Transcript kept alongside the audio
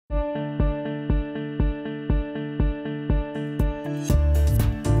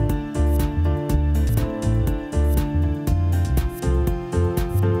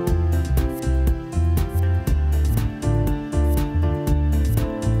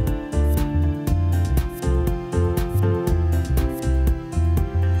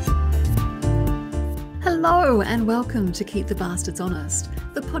Hello and welcome to Keep the Bastards Honest,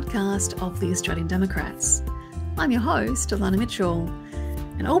 the podcast of the Australian Democrats. I'm your host, Elana Mitchell,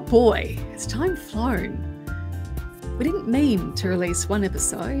 and oh boy, has time flown. We didn't mean to release one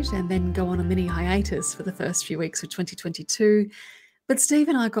episode and then go on a mini hiatus for the first few weeks of 2022, but Steve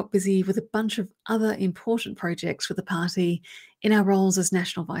and I got busy with a bunch of other important projects for the party in our roles as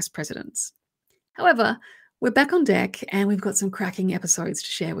national vice presidents. However, we're back on deck and we've got some cracking episodes to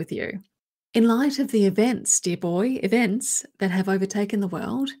share with you. In light of the events, dear boy, events that have overtaken the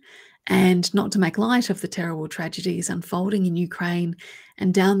world, and not to make light of the terrible tragedies unfolding in Ukraine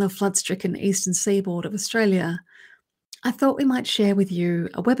and down the flood-stricken eastern seaboard of Australia, I thought we might share with you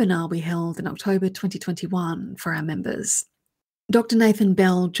a webinar we held in October 2021 for our members. Dr. Nathan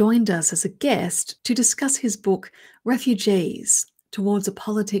Bell joined us as a guest to discuss his book, Refugees, Towards a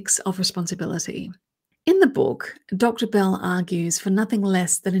Politics of Responsibility. In the book, Dr. Bell argues for nothing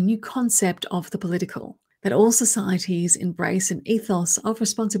less than a new concept of the political, that all societies embrace an ethos of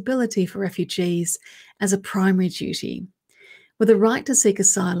responsibility for refugees as a primary duty, where the right to seek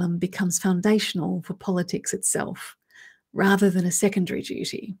asylum becomes foundational for politics itself, rather than a secondary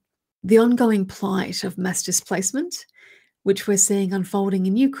duty. The ongoing plight of mass displacement, which we're seeing unfolding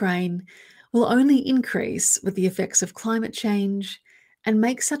in Ukraine, will only increase with the effects of climate change and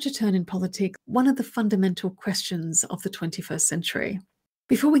make such a turn in politics one of the fundamental questions of the 21st century.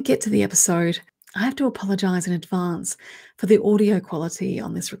 Before we get to the episode, I have to apologise in advance for the audio quality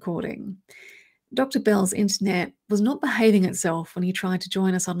on this recording. Dr. Bell's internet was not behaving itself when he tried to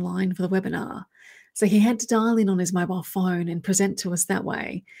join us online for the webinar, so he had to dial in on his mobile phone and present to us that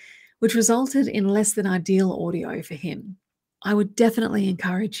way, which resulted in less than ideal audio for him. I would definitely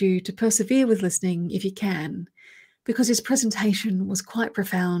encourage you to persevere with listening if you can, because his presentation was quite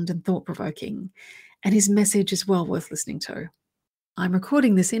profound and thought-provoking, and his message is well worth listening to. I'm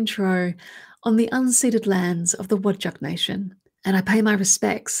recording this intro on the unceded lands of the Whadjuk Nation, and I pay my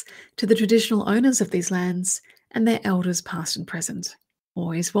respects to the traditional owners of these lands and their elders past and present.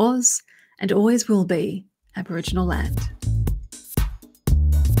 Always was, and always will be, Aboriginal land.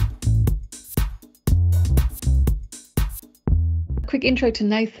 Quick intro to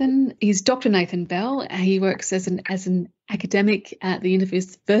Nathan. He's Dr. Nathan Bell. He works as an academic at the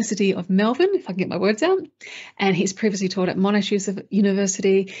University of Melbourne, if I can get my words out, and he's previously taught at Monash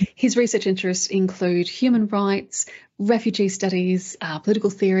University. His research interests include human rights, refugee studies, political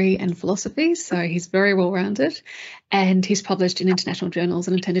theory and philosophy, so he's very well-rounded, and he's published in international journals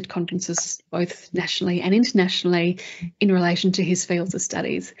and attended conferences both nationally and internationally in relation to his fields of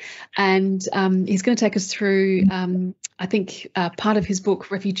studies. And he's going to take us through, I think, part of his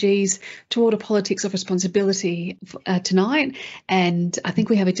book, Refugees, Toward a Politics of Responsibility, tonight, and I think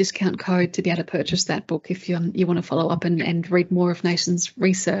we have a discount code to be able to purchase that book if you want to follow up and read more of Nathan's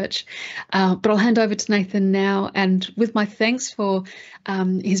research. But I'll hand over to Nathan now, and with my thanks for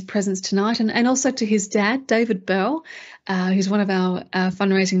his presence tonight, and also to his dad, David Bell, who's one of our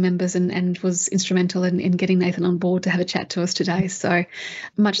fundraising members and was instrumental in getting Nathan on board to have a chat to us today. So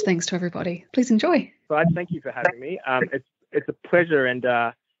much thanks to everybody. Please enjoy. Well, thank you for having me. It's a pleasure, and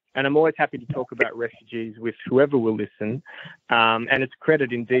I'm always happy to talk about refugees with whoever will listen. And it's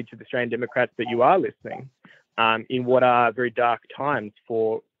credit indeed to the Australian Democrats that you are listening in what are very dark times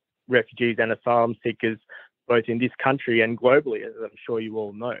for refugees and asylum seekers, both in this country and globally, as I'm sure you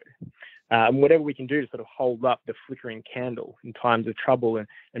all know. And whatever we can do to sort of hold up the flickering candle in times of trouble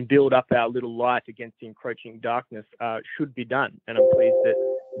and build up our little light against the encroaching darkness should be done. And I'm pleased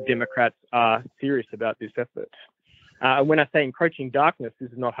that Democrats are serious about this effort. When I say encroaching darkness,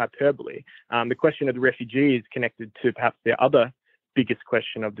 this is not hyperbole. The question of the refugee is connected to perhaps the other biggest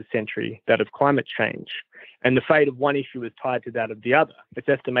question of the century, that of climate change. And the fate of one issue is tied to that of the other. It's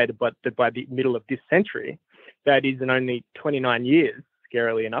estimated that by the middle of this century, that is in only 29 years,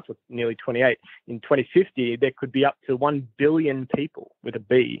 scarily enough, or nearly 28, in 2050, there could be up to 1 billion people, with a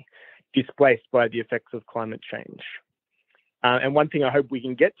B, displaced by the effects of climate change. And one thing I hope we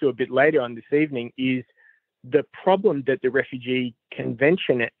can get to a bit later on this evening is the problem that the Refugee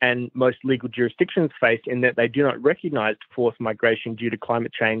Convention and most legal jurisdictions face, in that they do not recognise forced migration due to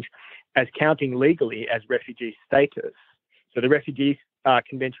climate change as counting legally as refugee status. So the Refugee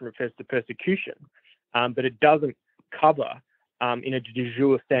Convention refers to persecution, but it doesn't cover, in a de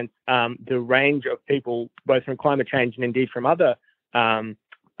jure sense, the range of people, both from climate change and indeed from other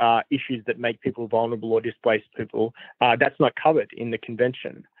issues that make people vulnerable or displaced people. That's not covered in the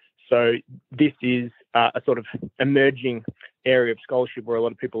convention. So this is a sort of emerging area of scholarship where a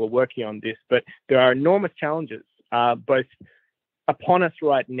lot of people are working on this, but there are enormous challenges both upon us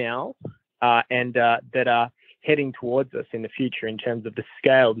right now and that are heading towards us in the future in terms of the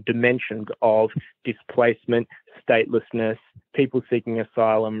scale, the dimensions of displacement, statelessness, people seeking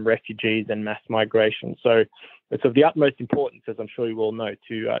asylum, refugees, and mass migration. So it's of the utmost importance, as I'm sure you all know,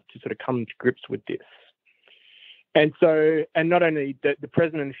 to sort of come to grips with this. And not only the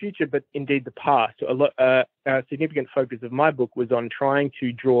present and the future, but indeed the past. A significant focus of my book was on trying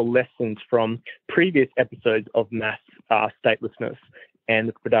to draw lessons from previous episodes of mass statelessness and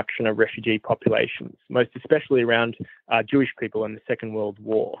the production of refugee populations, most especially around Jewish people in the Second World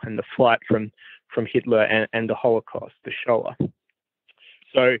War and the flight from Hitler and the Holocaust, the Shoah.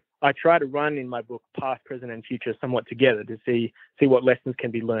 So I try to run in my book past, present, and future somewhat together to see what lessons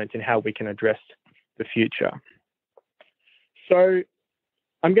can be learned and how we can address the future. So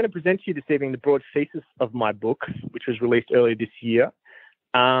I'm going to present to you this evening the broad thesis of my book, which was released earlier this year.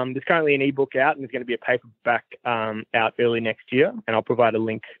 There's currently an ebook out, and there's going to be a paperback out early next year, and I'll provide a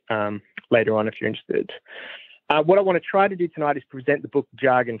link later on if you're interested. What I want to try to do tonight is present the book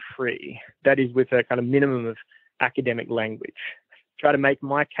jargon-free, that is with a kind of minimum of academic language. Try to make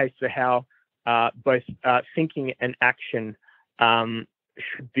my case for how both thinking and action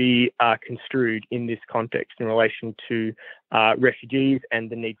should be construed in this context in relation to refugees and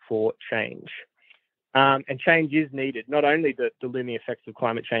the need for change. And change is needed, not only the looming effects of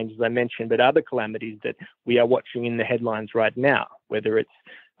climate change, as I mentioned, but other calamities that we are watching in the headlines right now, whether it's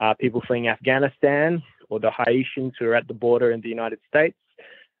people fleeing Afghanistan or the Haitians who are at the border in the United States,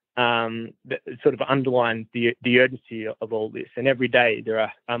 that sort of underline the urgency of all this. And every day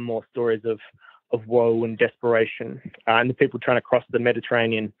there are more stories of woe and desperation, and the people trying to cross the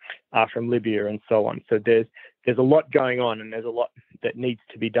Mediterranean from Libya and so on. So there's a lot going on, and there's a lot that needs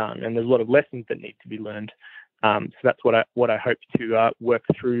to be done, and there's a lot of lessons that need to be learned. So that's what I hope to work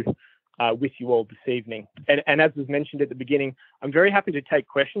through with you all this evening. And as was mentioned at the beginning, I'm very happy to take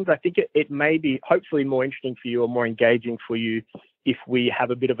questions. I think it may be hopefully more interesting for you or more engaging for you if we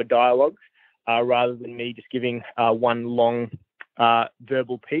have a bit of a dialogue rather than me just giving one long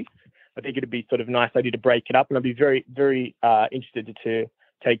verbal piece. I think it'd be sort of a nice idea to break it up, and I'd be very, very interested to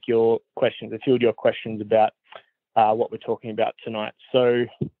take your questions, field your questions about what we're talking about tonight. So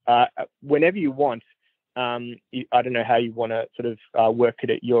whenever you want, I don't know how you want to sort of work it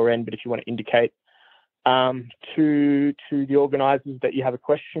at your end, but if you want to indicate to the organisers that you have a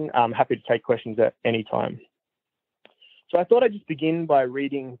question, I'm happy to take questions at any time. So I thought I'd just begin by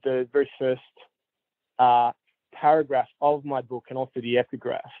reading the very first paragraph of my book and also the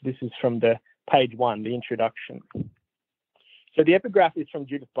epigraph. This is from the page 1, the introduction. So the epigraph is from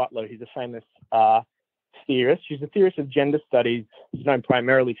Judith Butler, who's a famous theorist. She's a theorist of gender studies. She's known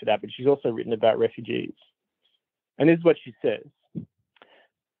primarily for that, but she's also written about refugees. And this is what she says.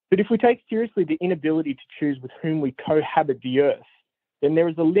 But if we take seriously the inability to choose with whom we cohabit the earth, then there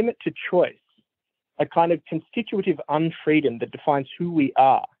is a limit to choice, a kind of constitutive unfreedom that defines who we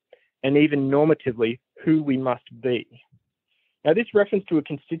are, and even normatively who we must be. Now, this reference to a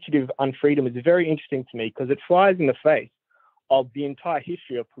constitutive unfreedom is very interesting to me because it flies in the face of the entire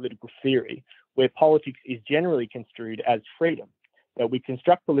history of political theory, where politics is generally construed as freedom, that we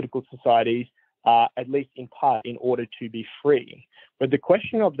construct political societies, at least in part, in order to be free. But the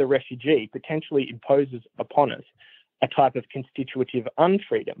question of the refugee potentially imposes upon us a type of constitutive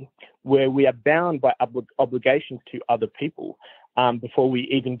unfreedom, where we are bound by obligations to other people before we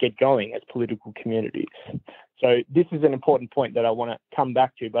even get going as political communities. So this is an important point that I want to come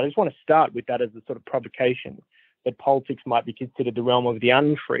back to, but I just want to start with that as a sort of provocation, that politics might be considered the realm of the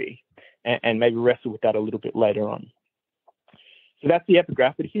unfree, and maybe wrestle with that a little bit later on. So that's the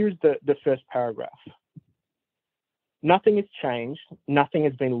epigraph, but here's the first paragraph. Nothing has changed, nothing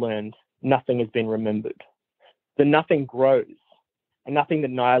has been learned, nothing has been remembered. The nothing grows, a nothing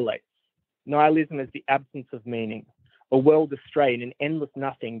that annihilates. Nihilism is the absence of meaning, a world astray in an endless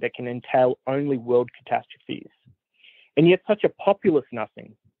nothing that can entail only world catastrophes. And yet such a populous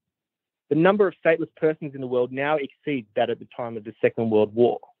nothing. The number of stateless persons in the world now exceeds that at the time of the Second World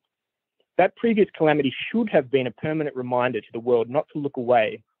War. That previous calamity should have been a permanent reminder to the world not to look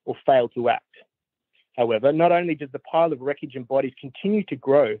away or fail to act. However, not only does the pile of wreckage and bodies continue to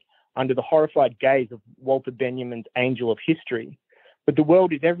grow under the horrified gaze of Walter Benjamin's angel of history, but the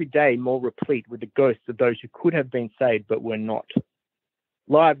world is every day more replete with the ghosts of those who could have been saved but were not.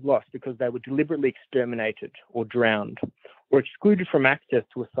 Lives lost because they were deliberately exterminated or drowned, or excluded from access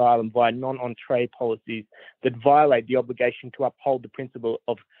to asylum via non-entree policies that violate the obligation to uphold the principle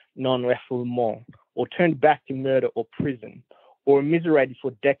of non-refoulement, or turned back to murder or prison, or immiserated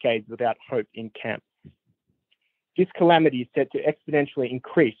for decades without hope in camps. This calamity is set to exponentially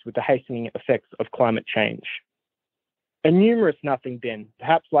increase with the hastening effects of climate change. A numerous nothing then,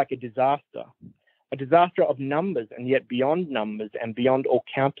 perhaps like a disaster, a disaster of numbers and yet beyond numbers and beyond all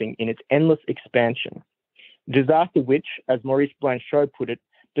counting in its endless expansion. Disaster which, as Maurice Blanchot put it,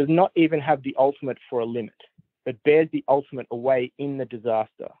 does not even have the ultimate for a limit, but bears the ultimate away in the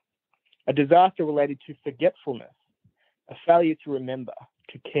disaster. A disaster related to forgetfulness, a failure to remember,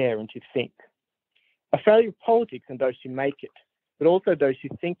 to care and to think. A failure of politics and those who make it, but also those who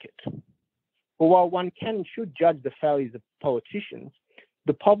think it. For while one can and should judge the failures of politicians,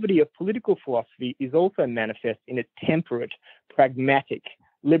 the poverty of political philosophy is also manifest in its temperate, pragmatic,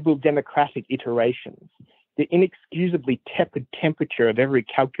 liberal democratic iterations, the inexcusably tepid temperature of every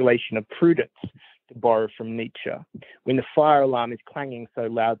calculation of prudence, to borrow from Nietzsche, when the fire alarm is clanging so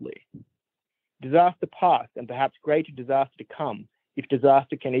loudly. Disaster past and perhaps greater disaster to come, if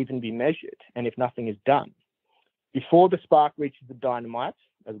disaster can even be measured and if nothing is done. Before the spark reaches the dynamite,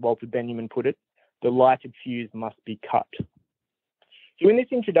 as Walter Benjamin put it, the lighted fuse must be cut. So in this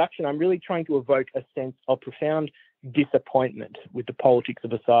introduction, I'm really trying to evoke a sense of profound disappointment with the politics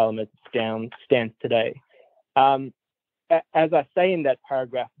of asylum as it stands today. As I say in that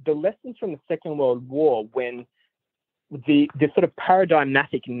paragraph, the lessons from the Second World War, when the sort of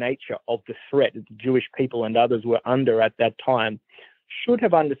paradigmatic nature of the threat that the Jewish people and others were under at that time, should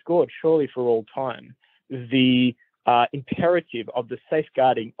have underscored, surely for all time, the imperative of the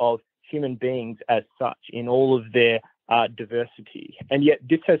safeguarding of human beings as such in all of their diversity. And yet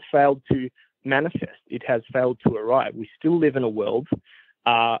this has failed to manifest. It has failed to arrive. We still live in a world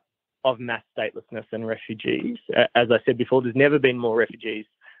of mass statelessness and refugees. As I said before, there's never been more refugees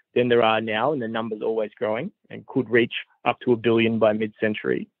than there are now, and the number's always growing and could reach up to 1 billion by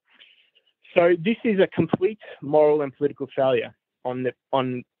mid-century. So this is a complete moral and political failure on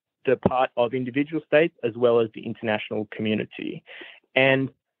the part of individual states as well as the international community. And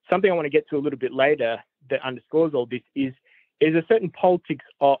something I want to get to a little bit later that underscores all this is a certain politics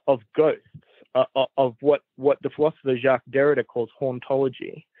of ghosts, of what the philosopher Jacques Derrida calls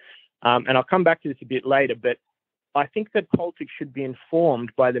hauntology. And I'll come back to this a bit later, but I think that politics should be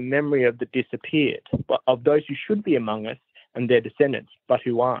informed by the memory of the disappeared, of those who should be among us and their descendants, but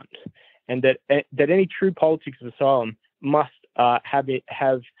who aren't. And that any true politics of asylum must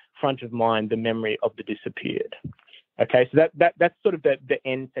have front of mind the memory of the disappeared. Okay, so that's sort of the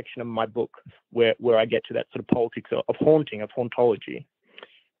end section of my book where I get to that sort of politics of haunting, of hauntology.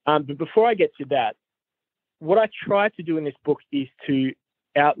 But before I get to that, what I try to do in this book is to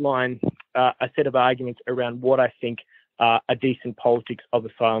outline a set of arguments around what I think a decent politics of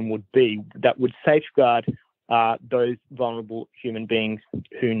asylum would be that would safeguard those vulnerable human beings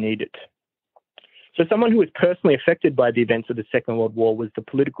who need it. So someone who was personally affected by the events of the Second World War was the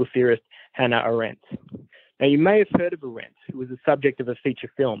political theorist Hannah Arendt. Now, you may have heard of Arendt, who was the subject of a feature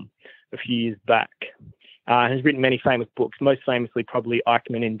film a few years back. Has written many famous books, most famously probably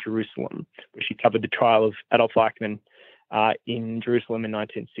Eichmann in Jerusalem, where she covered the trial of Adolf Eichmann in Jerusalem in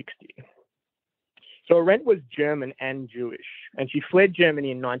 1960. So Arendt was German and Jewish, and she fled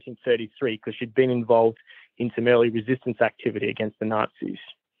Germany in 1933 because she'd been involved in some early resistance activity against the Nazis.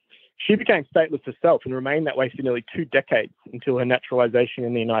 She became stateless herself and remained that way for nearly 2 decades until her naturalization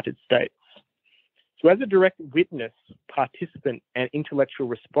in the United States. So as a direct witness, participant, and intellectual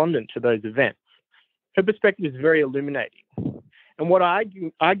respondent to those events, her perspective is very illuminating. And what I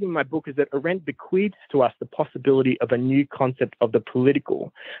argue in my book is that Arendt bequeaths to us the possibility of a new concept of the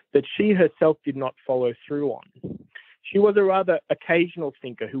political that she herself did not follow through on. She was a rather occasional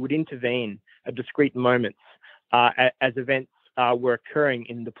thinker who would intervene at discrete moments as events were occurring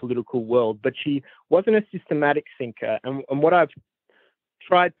in the political world, but she wasn't a systematic thinker. And what I've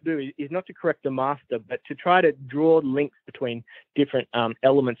tried to do is not to correct the master, but to try to draw links between different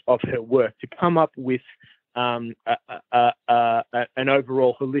elements of her work to come up with an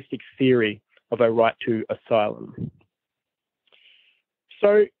overall holistic theory of a right to asylum.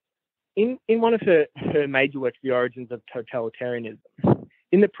 So in one of her major works, The Origins of Totalitarianism,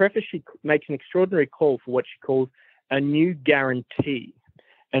 in the preface she makes an extraordinary call for what she calls a new guarantee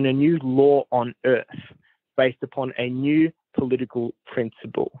and a new law on earth based upon a new political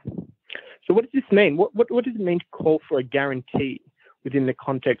principle. So what does this mean? What does it mean to call for a guarantee within the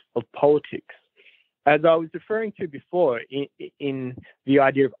context of politics? As I was referring to before in the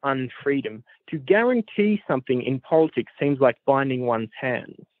idea of unfreedom, to guarantee something in politics seems like binding one's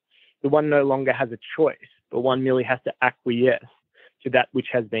hands. The one no longer has a choice, but one merely has to acquiesce to that which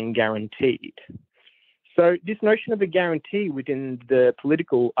has been guaranteed. So this notion of a guarantee within the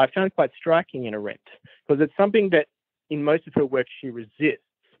political, I found quite striking in Arendt, because it's something that in most of her work she resists.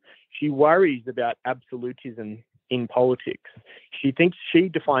 She worries about absolutism in politics. She thinks she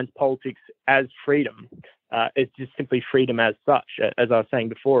defines politics as freedom. It's just simply freedom as such, as I was saying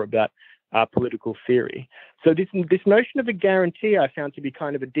before about political theory. So this notion of a guarantee I found to be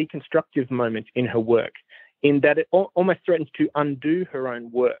kind of a deconstructive moment in her work, in that it almost threatens to undo her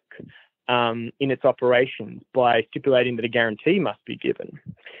own work in its operations by stipulating that a guarantee must be given.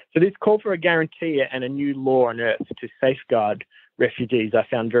 So this call for a guarantee and a new law on earth to safeguard refugees I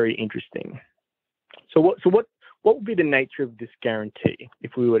found very interesting. So what would be the nature of this guarantee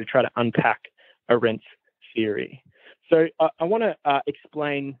if we were to try to unpack Arendt's theory? So I want to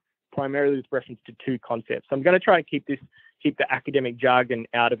explain primarily with reference to two concepts. I'm going to try and keep the academic jargon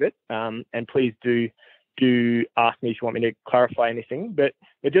out of it, and please do ask me if you want me to clarify anything. But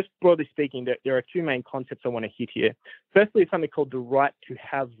just broadly speaking, there are two main concepts I want to hit here. Firstly, something called the right to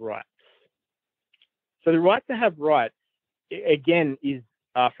have rights. So the right to have rights, again, is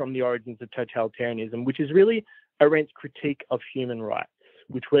from the origins of totalitarianism, which is really Arendt's critique of human rights,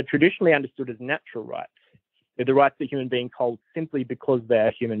 which were traditionally understood as natural rights. They're the rights that human beings hold simply because they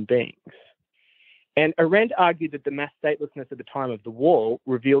are human beings. And Arendt argued that the mass statelessness at the time of the war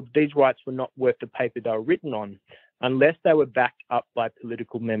revealed that these rights were not worth the paper they were written on unless they were backed up by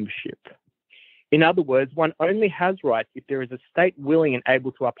political membership. In other words, one only has rights if there is a state willing and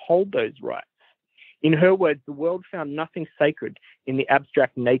able to uphold those rights. In her words, the world found nothing sacred in the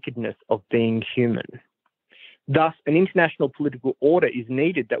abstract nakedness of being human. Thus, an international political order is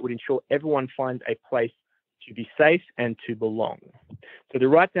needed that would ensure everyone finds a place to be safe and to belong. So the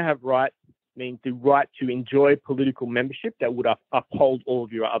right to have rights means the right to enjoy political membership that would uphold all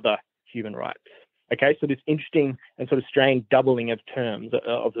of your other human rights. Okay, so this interesting and sort of strange doubling of terms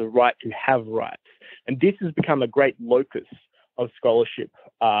of the right to have rights. And this has become a great locus of scholarship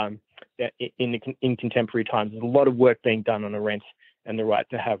in contemporary times. There's a lot of work being done on Arendt and the right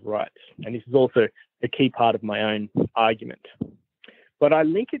to have rights. And this is also a key part of my own argument. But I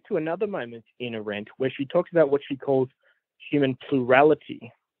link it to another moment in Arendt where she talks about what she calls human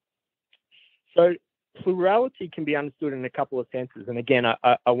plurality. So plurality can be understood in a couple of senses. And again,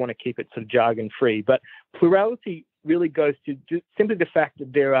 I want to keep it sort of jargon-free. But plurality really goes to just simply the fact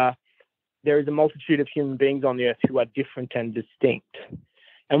that there is a multitude of human beings on the earth who are different and distinct.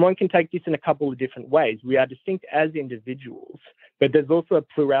 And one can take this in a couple of different ways. We are distinct as individuals, but there's also a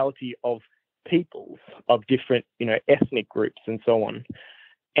plurality of peoples, of different, ethnic groups and so on.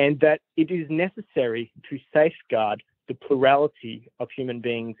 And that it is necessary to safeguard the plurality of human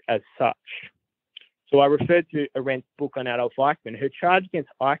beings as such. So I referred to Arendt's book on Adolf Eichmann. Her charge against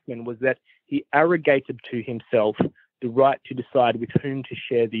Eichmann was that he arrogated to himself the right to decide with whom to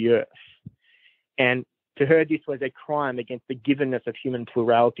share the earth. And to her, this was a crime against the givenness of human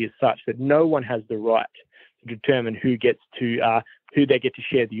plurality as such, that no one has the right to determine who they get to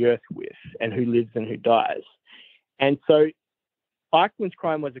share the earth with and who lives and who dies. And so Eichmann's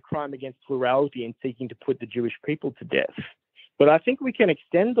crime was a crime against plurality in seeking to put the Jewish people to death. But I think we can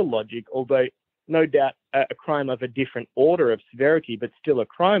extend the logic, although no doubt a crime of a different order of severity, but still a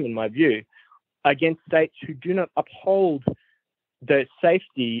crime in my view, against states who do not uphold the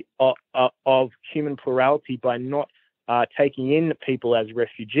safety of human plurality by not taking in people as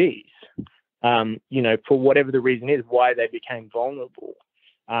refugees, for whatever the reason is, why they became vulnerable.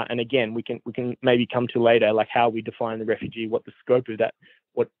 And again, we can maybe come to later, like how we define the refugee, what the scope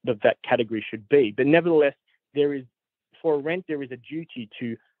of that category should be. But nevertheless, for Arendt, there is a duty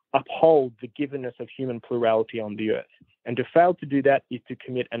to uphold the givenness of human plurality on the earth. And to fail to do that is to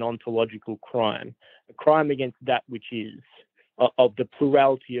commit an ontological crime, a crime against that which is of the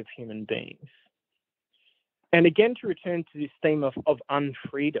plurality of human beings. And again, to return to this theme of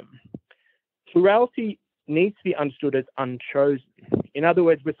unfreedom, plurality needs to be understood as unchosen. In other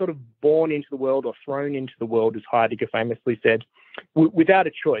words, we're sort of born into the world or thrown into the world, as Heidegger famously said, without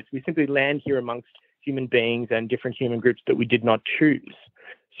a choice. We simply land here amongst human beings and different human groups that we did not choose.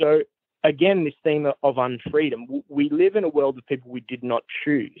 So again, this theme of unfreedom, we live in a world of people we did not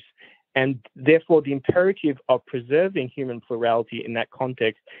choose. And therefore, the imperative of preserving human plurality in that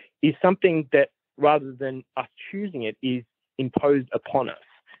context is something that, rather than us choosing it, is imposed upon us.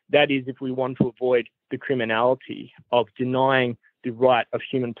 That is, if we want to avoid the criminality of denying the right of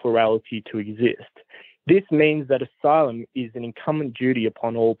human plurality to exist. This means that asylum is an incumbent duty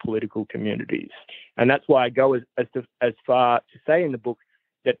upon all political communities. And that's why I go as far to say in the book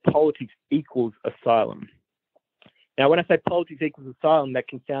that politics equals asylum. Now, when I say politics equals asylum, that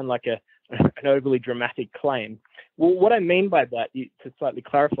can sound like an overly dramatic claim. Well, what I mean by that, to slightly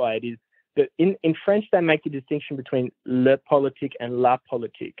clarify it, is that in French, they make a distinction between le politique and la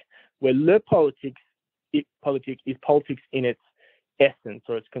politique, where le politique is politics in its essence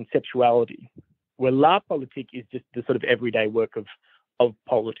or its conceptuality, where la politique is just the sort of everyday work of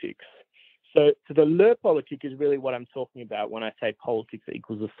politics. So the le politique is really what I'm talking about when I say politics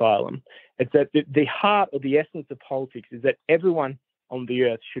equals asylum. It's that the heart or the essence of politics is that everyone on the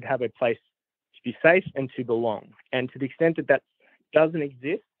earth should have a place to be safe and to belong. And to the extent that that doesn't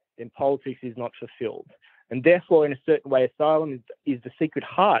exist, then politics is not fulfilled. And therefore, in a certain way, asylum is the secret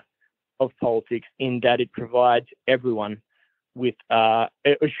heart of politics, in that it provides everyone with,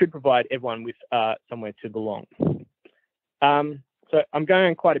 it should provide everyone with somewhere to belong. So I'm going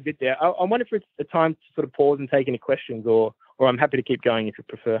on quite a bit there. I wonder if it's a time to sort of pause and take any questions, or I'm happy to keep going if you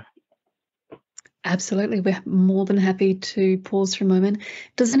prefer. Absolutely. We're more than happy to pause for a moment.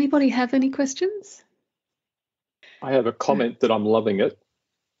 Does anybody have any questions? I have a comment that I'm loving it.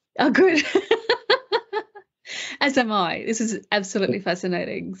 Oh, good. As am I. This is absolutely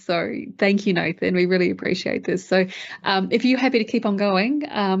fascinating. So thank you, Nathan. We really appreciate this. So if you're happy to keep on going,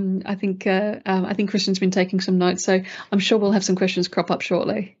 I think Christian's been taking some notes. So I'm sure we'll have some questions crop up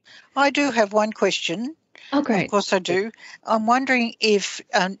shortly. I do have one question. Oh, great. Of course I do. I'm wondering if,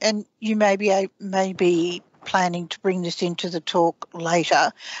 and you may be planning to bring this into the talk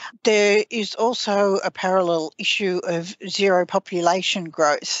later, there is also a parallel issue of zero population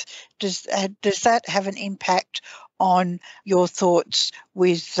growth. Does that have an impact on your thoughts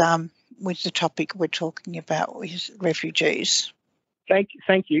with the topic we're talking about, with refugees?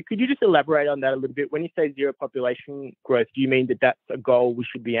 Thank you. Could you just elaborate on that a little bit? When you say zero population growth, do you mean that that's a goal we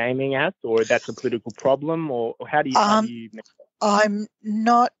should be aiming at, or that's a political problem, or how do you make that? I'm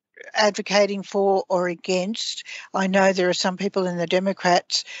not advocating for or against. I know there are some people in the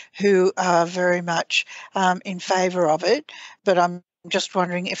Democrats who are very much in favour of it, but I'm just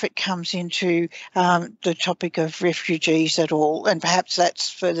wondering if it comes into the topic of refugees at all, and perhaps that's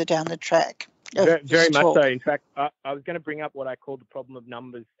further down the track. Very much so. In fact, I was going to bring up what I call the problem of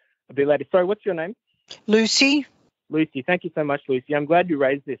numbers a bit later. Sorry, what's your name? Lucy. Lucy, thank you so much, Lucy. I'm glad you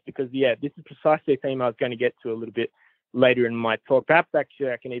raised this because, yeah, this is precisely a theme I was going to get to a little bit later in my talk. Perhaps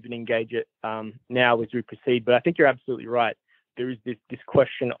actually I can even engage it now as we proceed, but I think you're absolutely right. There is this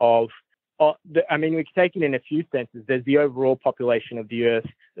question of, we can take it in a few senses. There's the overall population of the Earth,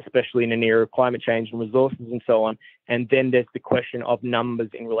 especially in an era of climate change and resources and so on. And then there's the question of numbers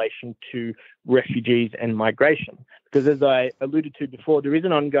in relation to refugees and migration. Because as I alluded to before, there is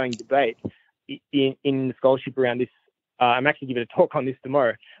an ongoing debate in the scholarship around this. I'm actually giving a talk on this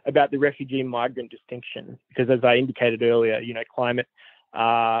tomorrow about the refugee and migrant distinction. Because as I indicated earlier,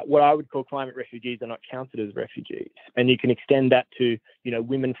 what I would call climate refugees are not counted as refugees. And you can extend that to,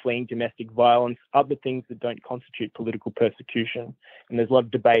 women fleeing domestic violence, other things that don't constitute political persecution. And there's a lot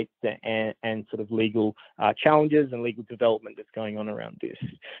of debate and sort of legal challenges and legal development that's going on around this.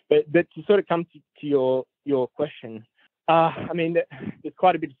 But to sort of come to your question, there's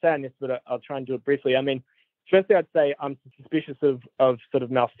quite a bit to say on this, but I'll try and do it briefly. Firstly, I'd say I'm suspicious of sort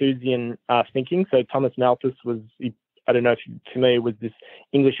of Malthusian thinking. So Thomas Malthus was, I don't know if you're familiar with this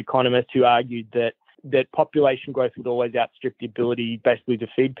English economist who argued that population growth would always outstrip the ability basically to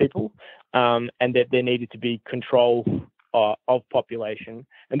feed people, and that there needed to be control of population.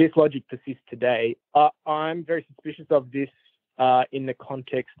 And this logic persists today. I'm very suspicious of this in the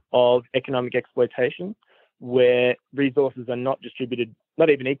context of economic exploitation, where resources are not distributed, not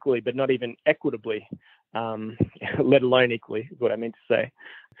even equally, but not even equitably, let alone equally, is what I meant to say.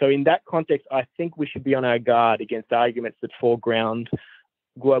 So in that context, I think we should be on our guard against arguments that foreground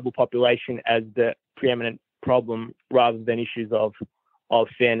global population as the preeminent problem rather than issues of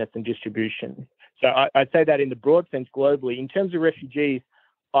fairness and distribution. So I'd say that in the broad sense globally. In terms of refugees,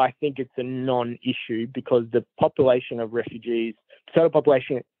 I think it's a non-issue because the population of refugees, total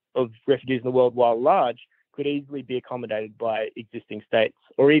population of refugees in the world while large, could easily be accommodated by existing states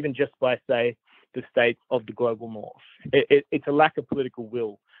or even just by, say, the states of the global north. It's a lack of political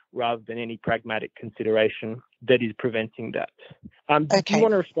will rather than any pragmatic consideration that is preventing that. Okay. Do you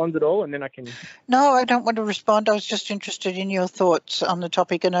want to respond at all? And then I can... No, I don't want to respond. I was just interested in your thoughts on the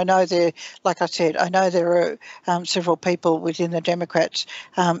topic. And I know like I said, I know there are several people within the Democrats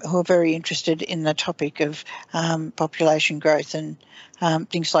who are very interested in the topic of population growth and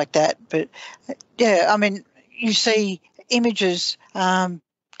things like that. But yeah, you see images in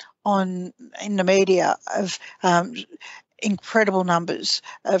the media of incredible numbers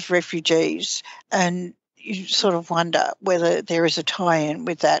of refugees, and you sort of wonder whether there is a tie-in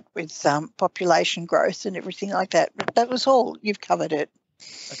with that, with population growth and everything like that. But that was all. You've covered it.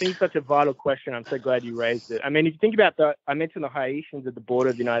 I think it's such a vital question. I'm so glad you raised it. If you think about I mentioned the Haitians at the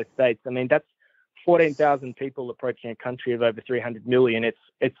border of the United States. That's 14,000 people approaching a country of over 300 million.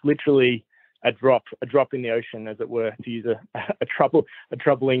 It's literally a drop in the ocean, as it were, to use a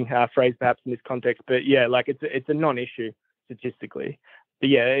troubling phrase perhaps in this context. But yeah, it's a non-issue statistically.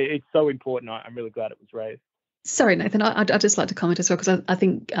 yeah, it's so important. I'm really glad it was raised. Sorry, Nathan, I'd just like to comment as well, because I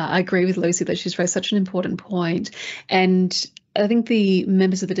think I agree with Lucy that she's raised such an important point. And I think the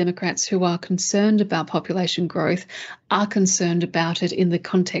members of the Democrats who are concerned about population growth are concerned about it in the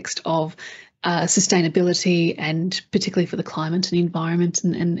context of sustainability, and particularly for the climate and environment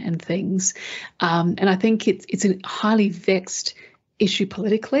and things. And I think it's a highly vexed issue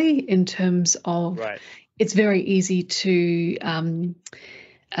politically, in terms of it's very easy to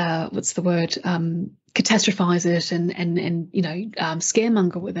catastrophize it and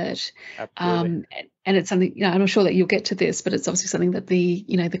scaremonger with it. Absolutely. And it's something, I'm not sure that you'll get to this, but it's obviously something that the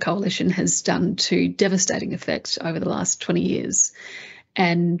coalition has done to devastating effect over the last 20 years.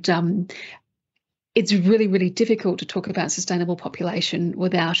 And it's really, really difficult to talk about sustainable population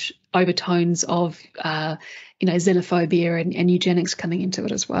without overtones of, xenophobia and eugenics coming into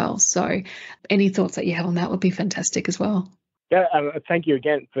it as well. So any thoughts that you have on that would be fantastic as well. Yeah, thank you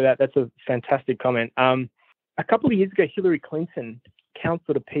again for that. That's a fantastic comment. A couple of years ago, Hillary Clinton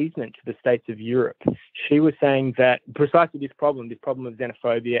counselled appeasement to the states of Europe. She was saying that precisely this problem of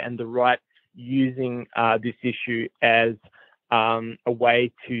xenophobia and the right using this issue as a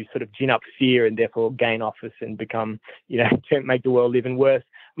way to sort of gin up fear and therefore gain office and become, to make the world even worse.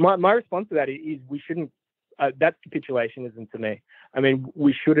 My response to that is we shouldn't, that capitulation isn't to me. I mean,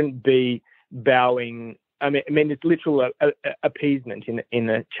 we shouldn't be bowing. I mean, it's literal appeasement in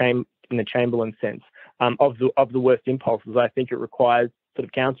the Chamberlain sense of the worst impulses. I think it requires sort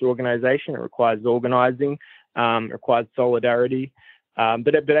of counter organisation. It requires organising. It requires solidarity.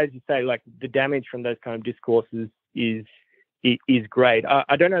 But as you say, like, the damage from those kind of discourses is great.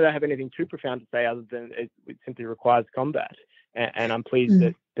 I don't know that I have anything too profound to say other than it simply requires combat, and I'm pleased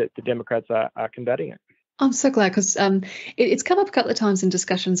that the Democrats are combating it. I'm so glad, because it's come up a couple of times in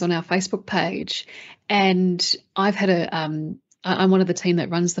discussions on our Facebook page, and I've had I'm one of the team that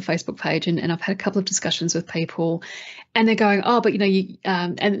runs the Facebook page, and I've had a couple of discussions with people, and they're going, oh, but and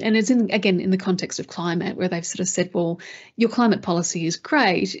it's in the context of climate, where they've sort of said, well, your climate policy is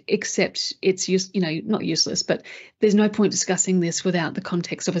great, except it's not useless, but there's no point discussing this without the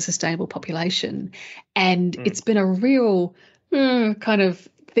context of a sustainable population. And it's been a real kind of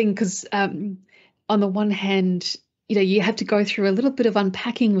thing, because on the one hand, you have to go through a little bit of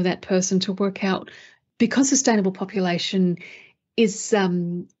unpacking with that person to work out, because sustainable population is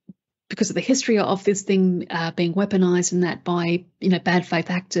because of the history of this thing being weaponized and that by bad faith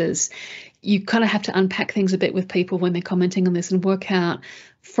actors. You kind of have to unpack things a bit with people when they're commenting on this and work out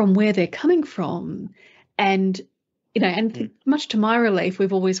from where they're coming from. And much to my relief,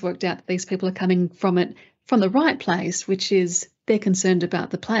 we've always worked out that these people are coming from the right place, which is they're concerned about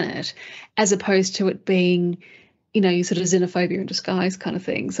the planet, as opposed to it being sort of xenophobia in disguise kind of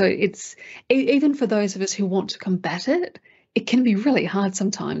thing. So it's, even for those of us who want to combat it, it can be really hard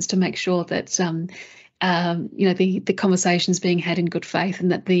sometimes to make sure that the conversation's being had in good faith,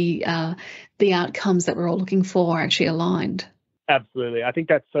 and that the outcomes that we're all looking for are actually aligned. Absolutely. I think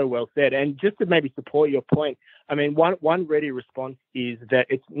that's so well said. And just to maybe support your point, I mean, one ready response is that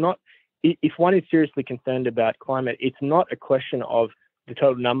it's not, if one is seriously concerned about climate, it's not a question of the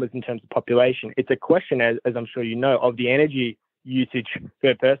total numbers in terms of population. It's a question, as I'm sure you know, of the energy usage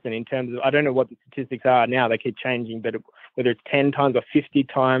per person, in terms of, I don't know what the statistics are now, they keep changing, but whether it's 10 times or 50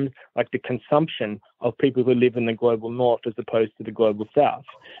 times, like the consumption of people who live in the global north as opposed to the global south,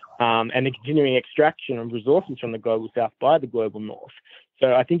 and the continuing extraction of resources from the global south by the global north.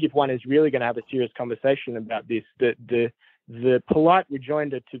 So I think if one is really going to have a serious conversation about this, the polite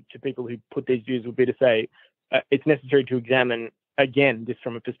rejoinder to people who put these views would be to say it's necessary to examine, again, this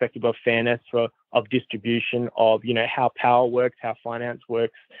from a perspective of fairness, of distribution, of how power works, how finance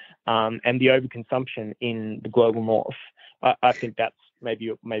works, and the overconsumption in the global north. I think that's maybe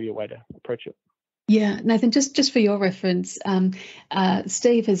a way to approach it. Yeah, Nathan, just for your reference,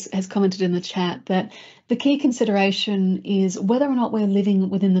 Steve has commented in the chat that the key consideration is whether or not we're living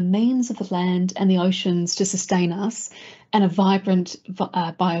within the means of the land and the oceans to sustain us, and a vibrant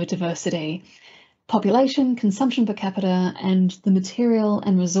biodiversity. Population, consumption per capita, and the material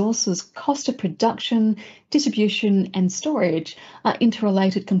and resources cost of production, distribution and storage are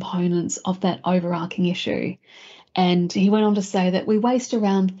interrelated components of that overarching issue. And he went on to say that we waste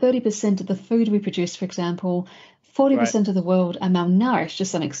around 30% of the food we produce, for example. 40% of the world are malnourished to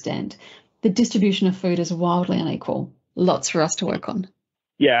some extent. The distribution of food is wildly unequal. Lots for us to work on.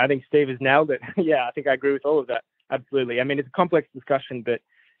 Yeah, I think Steve has nailed it. Yeah, I think I agree with all of that. Absolutely. I mean, it's a complex discussion, but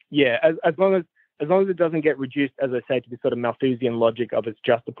yeah, as long as it doesn't get reduced, as I say, to this sort of Malthusian logic of it's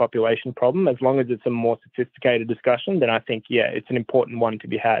just a population problem, as long as it's a more sophisticated discussion, then I think, yeah, it's an important one to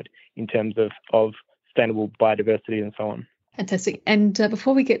be had in terms of sustainable biodiversity and so on. Fantastic. And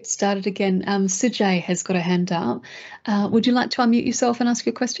before we get started again, Sujay has got a hand up. Would you like to unmute yourself and ask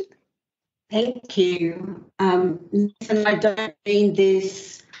your question? Thank you. Nathan, I don't mean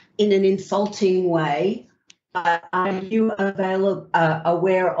this in an insulting way, but are you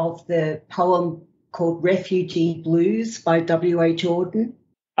aware of the poem called Refugee Blues by W.H. Auden?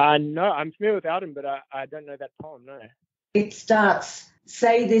 No, I'm familiar with Alden, but I don't know that poem, no. It starts,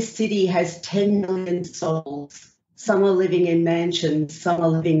 say this city has 10 million souls. Some are living in mansions, some are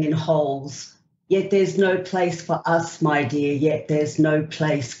living in holes. Yet there's no place for us, my dear, yet there's no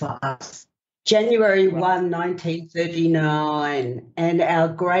place for us. January 1, 1939, and our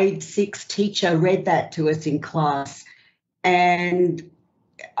grade 6 teacher read that to us in class, and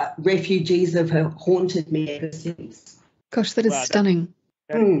refugees have haunted me ever since. Gosh, that is stunning.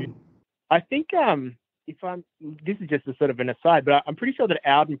 I think this is just a sort of an aside, but I'm pretty sure that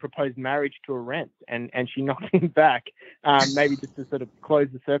Alden proposed marriage to Arendt, and she knocked him back. Maybe just to sort of close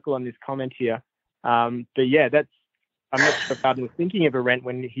the circle on this comment here. But yeah, I'm not sure if Alden was thinking of Arendt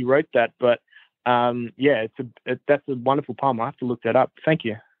when he wrote that, but that's a wonderful poem. I have to look that up. Thank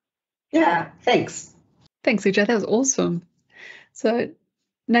you. Yeah, thanks. Thanks, Sujay. That was awesome. So,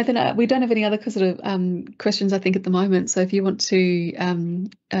 Nathan, we don't have any other sort of questions, I think, at the moment. So if you want to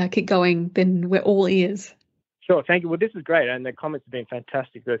keep going, then we're all ears. Sure. Thank you. Well, this is great, and the comments have been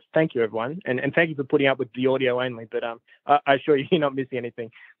fantastic. So thank you, everyone, and thank you for putting up with the audio only. But I assure you, you're not missing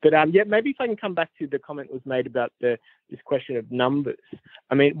anything. But maybe if I can come back to the comment that was made about this question of numbers.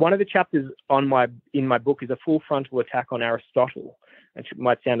 I mean, one of the chapters in my book is a full frontal attack on Aristotle, which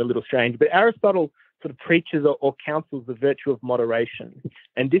might sound a little strange, but Aristotle sort of preaches or counsels the virtue of moderation,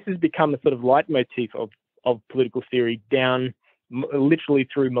 and this has become a sort of leitmotif of political theory down literally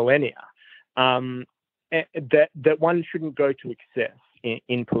through millennia. That one shouldn't go to excess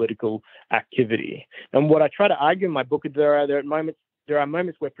in political activity. And what I try to argue in my book is there are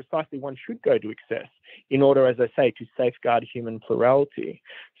moments where precisely one should go to excess in order, as I say, to safeguard human plurality.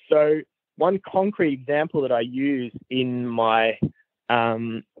 So one concrete example that I use in my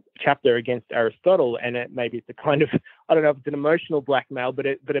chapter against Aristotle, and maybe it's a kind of, I don't know if it's an emotional blackmail, but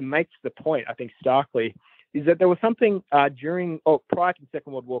it makes the point, I think, starkly, is that there was something prior to the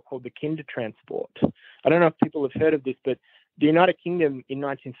Second World War called the Kindertransport. I don't know if people have heard of this, but the United Kingdom in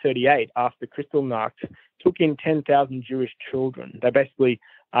 1938, after Kristallnacht, took in 10,000 Jewish children. They basically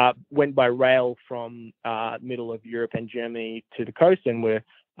went by rail from middle of Europe and Germany to the coast and were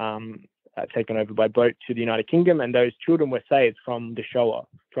taken over by boat to the United Kingdom, and those children were saved from the Shoah,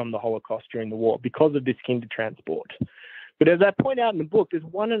 from the Holocaust during the war, because of this Kindertransport. But as I point out in the book, there's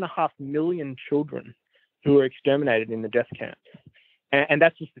 1.5 million children who were exterminated in the death camps. And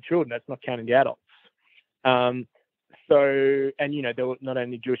that's just the children, that's not counting the adults. There were not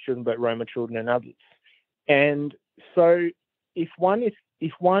only Jewish children, but Roma children and others. And so if one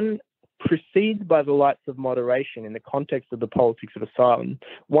proceeds by the lights of moderation in the context of the politics of asylum,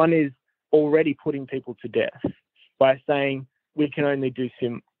 one is already putting people to death by saying we can only do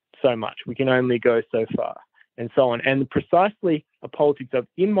so much, we can only go so far, and so on. And precisely a politics of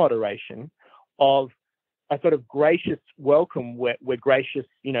immoderation, of a sort of gracious welcome, where gracious,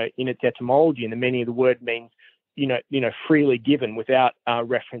 in its etymology and the meaning of the word means, freely given without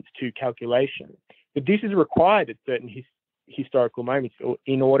reference to calculation. But this is required at certain historical moments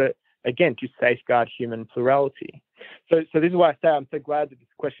in order, again, to safeguard human plurality. So this is why I say I'm so glad that this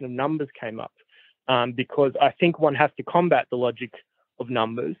question of numbers came up, because I think one has to combat the logic of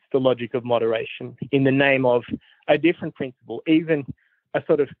numbers, the logic of moderation, in the name of a different principle, even a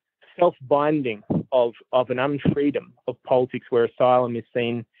sort of self-binding of an unfreedom of politics, where asylum is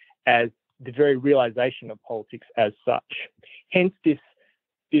seen as the very realization of politics as such. Hence this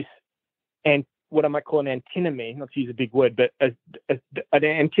and what I might call an antinomy, not to use a big word, but an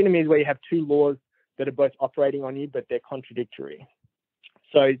antinomy is where you have two laws that are both operating on you, but they're contradictory.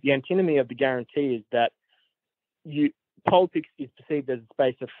 So the antinomy of the guarantee is that politics is perceived as a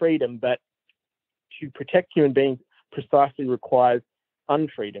space of freedom, but to protect human beings precisely requires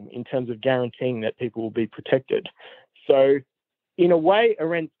unfreedom in terms of guaranteeing that people will be protected. So in a way,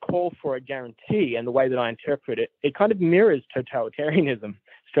 Arendt's call for a guarantee, and the way that I interpret it, it kind of mirrors totalitarianism,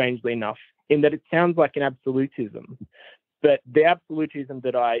 strangely enough, in that it sounds like an absolutism. But the absolutism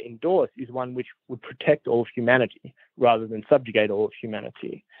that I endorse is one which would protect all of humanity rather than subjugate all of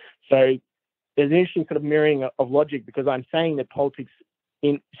humanity. So there's an interesting sort of mirroring of logic, because I'm saying that politics,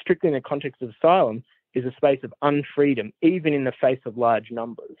 strictly in the context of asylum, is a space of unfreedom, even in the face of large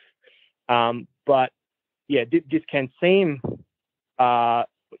numbers. But yeah, this can seem,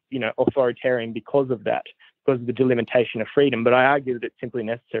 authoritarian because of that, because of the delimitation of freedom. But I argue that it's simply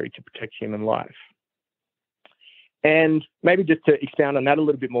necessary to protect human life. And maybe just to expound on that a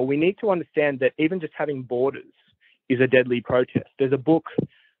little bit more, we need to understand that even just having borders is a deadly protest. There's a book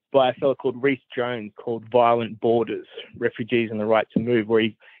by a fellow called Rhys Jones called Violent Borders, Refugees and the Right to Move, where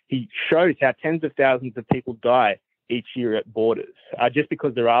he shows how tens of thousands of people die each year at borders. Just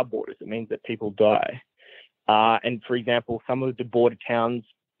because there are borders, it means that people die. And for example, some of the border towns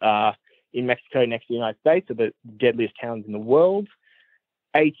in Mexico next to the United States are the deadliest towns in the world.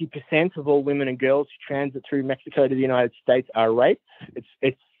 80% of all women and girls who transit through Mexico to the United States are raped.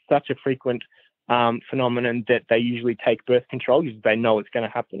 It's such a frequent phenomenon that they usually take birth control because they know it's going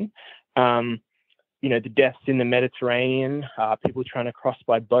to happen. The deaths in the Mediterranean, people trying to cross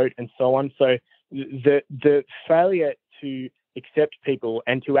by boat and so on. So the failure to accept people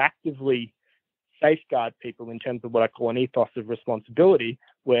and to actively safeguard people in terms of what I call an ethos of responsibility,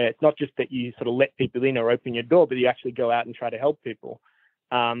 where it's not just that you sort of let people in or open your door, but you actually go out and try to help people,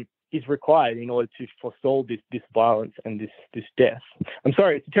 is required in order to forestall this violence and this death. I'm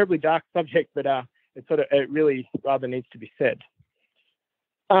sorry, it's a terribly dark subject, but it really rather needs to be said.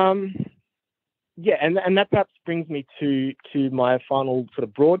 And that perhaps brings me to my final sort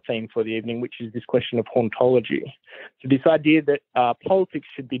of broad theme for the evening, which is this question of hauntology. So this idea that politics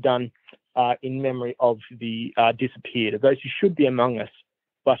should be done in memory of the disappeared, of those who should be among us,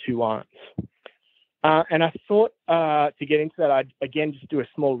 but who aren't. And I thought to get into that, I'd again just do a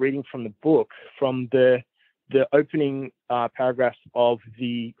small reading from the book, from the opening paragraphs of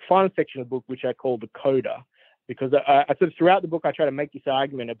the final section of the book, which I call the coda, because I sort of throughout the book I try to make this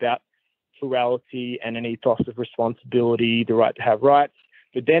argument about plurality and an ethos of responsibility, the right to have rights.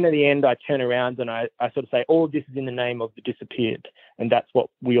 But then at the end, I turn around and I sort of say, all of this is in the name of the disappeared, and that's what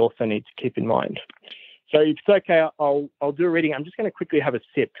we also need to keep in mind. So if it's okay, I'll do a reading. I'm just going to quickly have a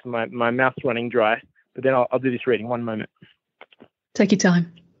sip because my mouth's running dry, but then I'll do this reading. One moment. Take your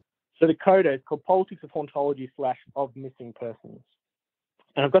time. So the coda is called Politics of Hauntology / of Missing Persons.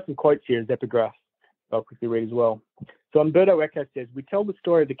 And I've got some quotes here as epigraphs I'll quickly read as well. So Umberto Eco says, "We tell the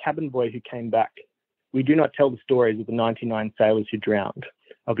story of the cabin boy who came back. We do not tell the stories of the 99 sailors who drowned."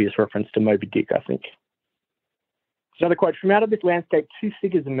 Obvious reference to Moby Dick, I think. Another quote, "From out of this landscape, two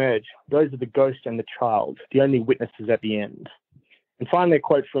figures emerge, those of the ghost and the child, the only witnesses at the end." And finally, a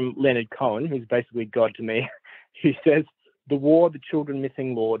quote from Leonard Cohen, who's basically God to me, who says, "The war, the children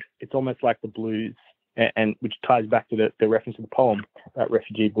missing, Lord, it's almost like the blues," and which ties back to the reference of the poem about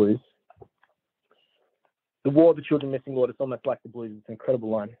refugee blues. "The war, the children missing, Lord, it's almost like the blues." It's an incredible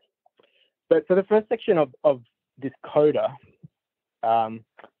line. But so the first section of this coda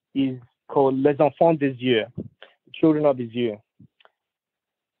is called Les Enfants des Yeux, the children of his yeux.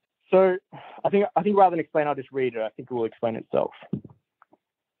 So I think rather than explain, I'll just read it. I think it will explain itself.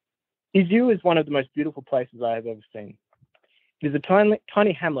 Izu is one of the most beautiful places I have ever seen. It is a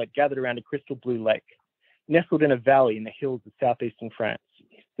tiny hamlet gathered around a crystal blue lake, nestled in a valley in the hills of southeastern France,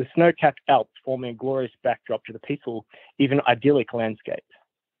 the snow-capped Alps forming a glorious backdrop to the peaceful, even idyllic landscape.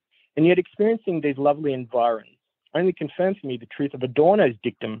 And yet experiencing these lovely environs only confirms for me the truth of Adorno's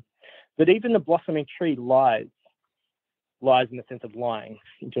dictum that even the blossoming tree lies in the sense of lying,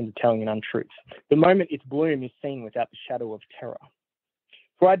 in terms of telling an untruth, the moment its bloom is seen without the shadow of terror.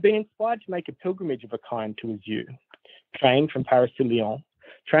 For I'd been inspired to make a pilgrimage of a kind to Izu, train from Paris to Lyon,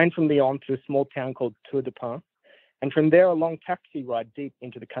 train from Lyon to a small town called Tour de Pin, and from there a long taxi ride deep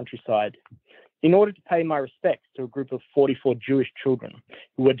into the countryside, in order to pay my respects to a group of 44 Jewish children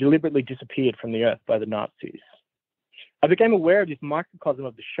who were deliberately disappeared from the earth by the Nazis. I became aware of this microcosm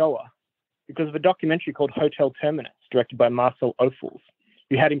of the Shoah because of a documentary called Hotel Terminus, directed by Marcel Ophuls,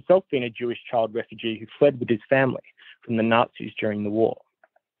 who had himself been a Jewish child refugee who fled with his family from the Nazis during the war.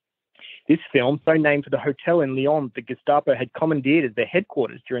 This film, so named for the hotel in Lyon that the Gestapo had commandeered as their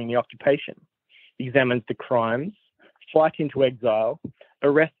headquarters during the occupation, examines the crimes, flight into exile,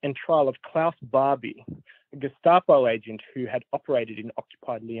 arrest and trial of Klaus Barbie, a Gestapo agent who had operated in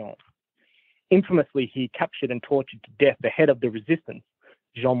occupied Lyon. Infamously, he captured and tortured to death the head of the resistance,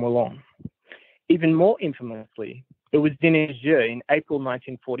 Jean Moulin. Even more infamously, it was in Algiers in April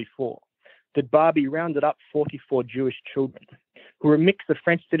 1944 that Barbie rounded up 44 Jewish children who were a mix of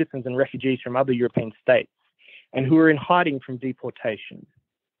French citizens and refugees from other European states and who were in hiding from deportation,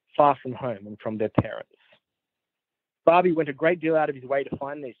 far from home and from their parents. Barbie went a great deal out of his way to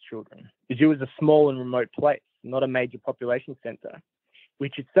find these children. Algiers was a small and remote place, not a major population centre,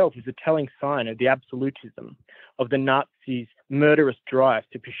 which itself is a telling sign of the absolutism of the Nazis' murderous drive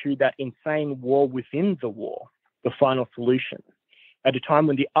to pursue that insane war within the war, the final solution, at a time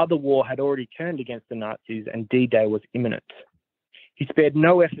when the other war had already turned against the Nazis and D-Day was imminent. He spared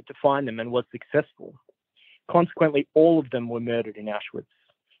no effort to find them and was successful. Consequently, all of them were murdered in Auschwitz,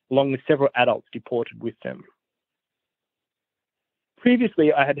 along with several adults deported with them.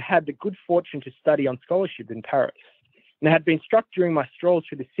 Previously, I had had the good fortune to study on scholarship in Paris, and I had been struck during my strolls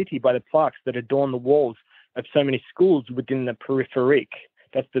through the city by the plaques that adorn the walls of so many schools within the périphérique.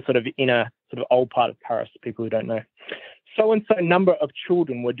 That's the sort of inner, sort of old part of Paris, people who don't know. So-and-so number of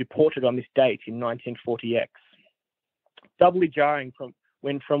children were deported on this date in 1940X. Doubly jarring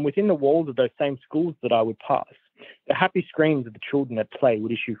when from within the walls of those same schools that I would pass, the happy screams of the children at play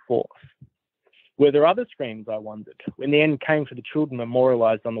would issue forth. Were there other screams, I wondered, when the end came for the children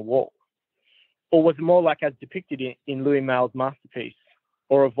memorialised on the wall? Or was it more like as depicted in Louis Malle's masterpiece,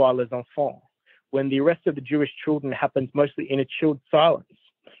 Au revoir les enfants, when the arrest of the Jewish children happens mostly in a chilled silence,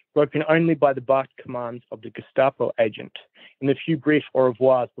 broken only by the barked commands of the Gestapo agent, and the few brief au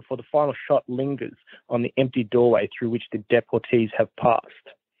revoirs before the final shot lingers on the empty doorway through which the deportees have passed.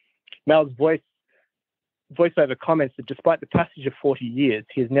 Malle's voiceover comments that despite the passage of 40 years,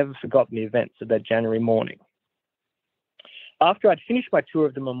 he has never forgotten the events of that January morning. After I'd finished my tour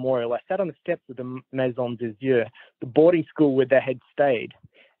of the memorial, I sat on the steps of the Maison des Yeux, the boarding school where they had stayed,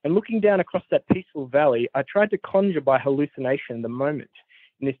 and looking down across that peaceful valley, I tried to conjure by hallucination the moment,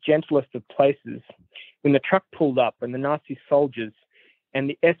 in this gentlest of places, when the truck pulled up and the Nazi soldiers and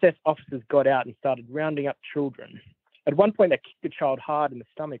the SS officers got out and started rounding up children. At one point, they kicked the child hard in the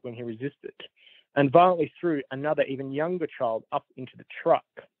stomach when he resisted, and violently threw another, even younger child up into the truck.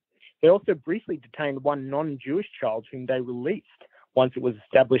 They also briefly detained one non-Jewish child whom they released once it was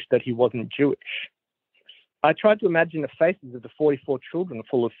established that he wasn't Jewish. I tried to imagine the faces of the 44 children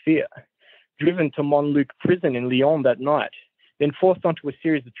full of fear, driven to Montluc prison in Lyon that night, then forced onto a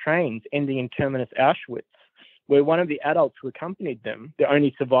series of trains ending in terminus Auschwitz, where one of the adults who accompanied them, the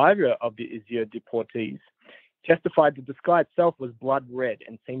only survivor of the Isieux deportees, testified that the sky itself was blood red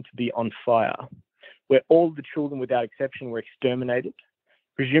and seemed to be on fire, where all the children without exception were exterminated,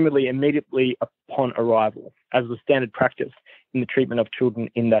 presumably immediately upon arrival, as was standard practice in the treatment of children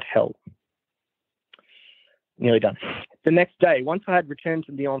in that hell. Nearly done. The next day, once I had returned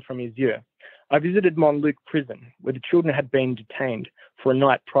to Lyon from Isieux, I visited Montluc prison, where the children had been detained for a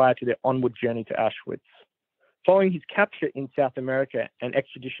night prior to their onward journey to Auschwitz. Following his capture in South America and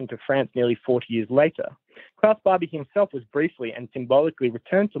extradition to France nearly 40 years later, Klaus Barbie himself was briefly and symbolically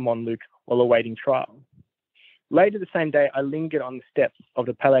returned to Montluc while awaiting trial. Later the same day, I lingered on the steps of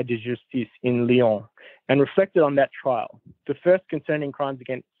the Palais de Justice in Lyon and reflected on that trial, the first concerning crimes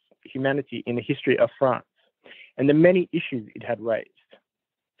against humanity in the history of France, and the many issues it had raised.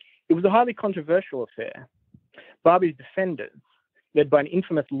 It was a highly controversial affair. Barbie's defenders, led by an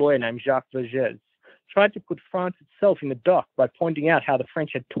infamous lawyer named Jacques Vergès, tried to put France itself in the dock by pointing out how the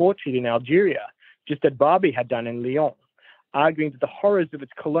French had tortured in Algeria, just as Barbie had done in Lyon, arguing that the horrors of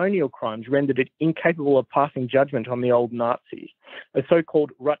its colonial crimes rendered it incapable of passing judgment on the old Nazis, a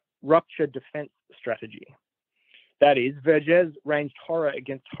so-called rupture defense strategy. That is, Vergès ranged horror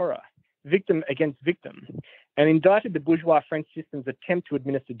against horror, victim against victim, and indicted the bourgeois French system's attempt to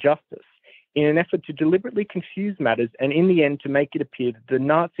administer justice in an effort to deliberately confuse matters and in the end to make it appear that the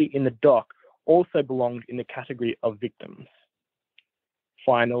Nazi in the dock also belonged in the category of victims.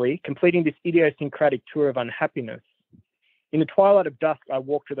 Finally, completing this idiosyncratic tour of unhappiness, in the twilight of dusk, I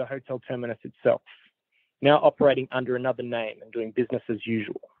walked to the Hotel Terminus itself, now operating under another name and doing business as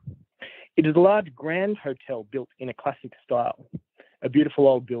usual. It is a large, grand hotel built in a classic style, a beautiful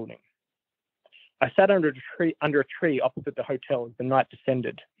old building. I sat under a tree opposite the hotel as the night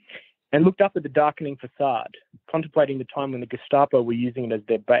descended and looked up at the darkening facade, contemplating the time when the Gestapo were using it as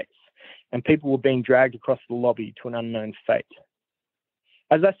their base and people were being dragged across the lobby to an unknown fate.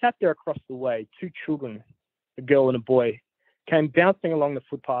 As I sat there across the way, two children, a girl and a boy, came bouncing along the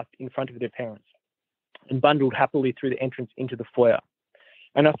footpath in front of their parents and bundled happily through the entrance into the foyer.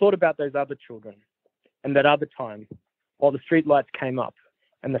 And I thought about those other children and that other time while the street lights came up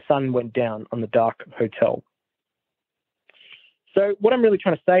and the sun went down on the dark hotel. So what I'm really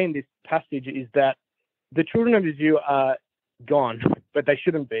trying to say in this passage is that the children of Isieux are gone, but they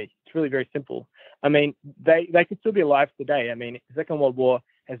shouldn't be. It's really very simple. I mean, they could still be alive today. I mean, the Second World War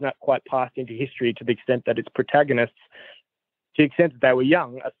has not quite passed into history to the extent that its protagonists, to the extent that they were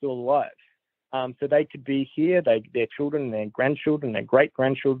young, are still alive. So they could be here, their children, their grandchildren, their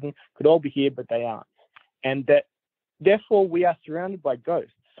great-grandchildren could all be here, but they aren't. And that, therefore, we are surrounded by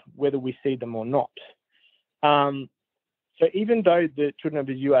ghosts, whether we see them or not. So even though the children of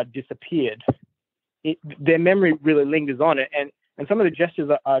Isieux are disappeared, their memory really lingers on it. And some of the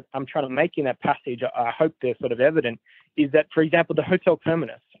gestures I'm trying to make in that passage, I hope they're sort of evident, is that, for example, the Hotel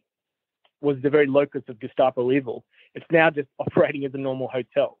Terminus was the very locus of Gestapo evil. It's now just operating as a normal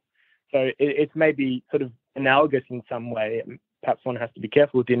hotel. So it's maybe sort of analogous in some way. Perhaps one has to be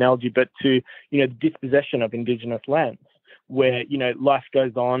careful with the analogy, but to, the dispossession of indigenous lands, where, you know, life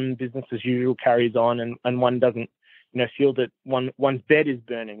goes on, business as usual carries on, and one doesn't, you know, feel that one's bed is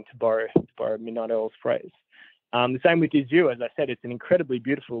burning, to borrow Midnight Oil's phrase. The same with Izu. As I said, it's an incredibly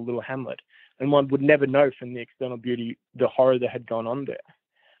beautiful little hamlet, and one would never know from the external beauty the horror that had gone on there.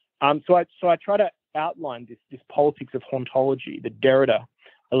 So I try to outline this politics of hauntology that Derrida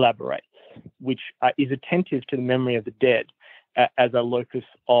elaborates, which is attentive to the memory of the dead as a locus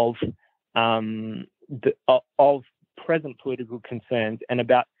of present political concerns, and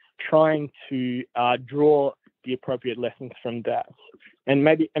about trying to draw the appropriate lessons from that. And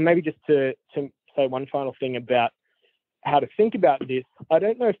maybe just to say one final thing about how to think about this. I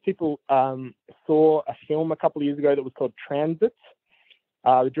don't know if people saw a film a couple of years ago that was called Transit.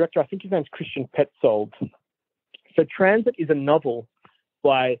 The director, I think his name's Christian Petzold. So Transit is a novel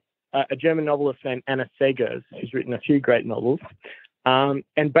by a German novelist named Anna Segers, who's written a few great novels.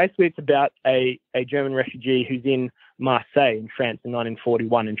 And basically it's about a German refugee who's in Marseille in France in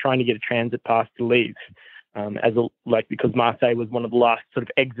 1941 and trying to get a transit pass to leave, because Marseille was one of the last sort of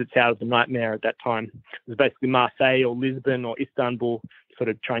exits out of the nightmare at that time. It was basically Marseille or Lisbon or Istanbul to sort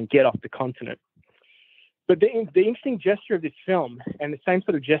of try and get off the continent. But the interesting gesture of this film, and the same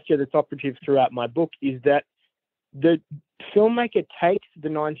sort of gesture that's operative throughout my book, is that the filmmaker takes the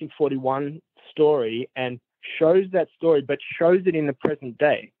 1941 story and shows that story, but shows it in the present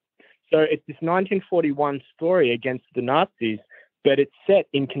day. So it's this 1941 story against the Nazis, but it's set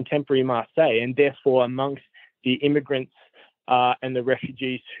in contemporary Marseille, and therefore amongst the immigrants and the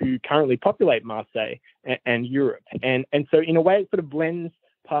refugees who currently populate Marseille and Europe. And so in a way it sort of blends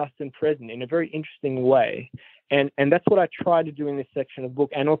past and present in a very interesting way. And that's what I try to do in this section of the book,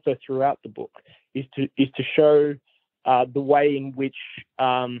 and also throughout the book, is to show the way in which,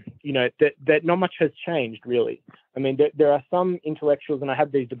 that not much has changed, really. I mean, there are some intellectuals, and I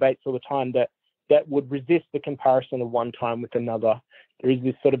have these debates all the time, that would resist the comparison of one time with another. There is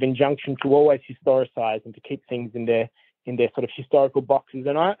this sort of injunction to always historicize and to keep things in their sort of historical boxes.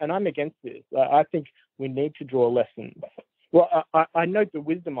 And I'm against this. I think we need to draw lessons. Well, I note the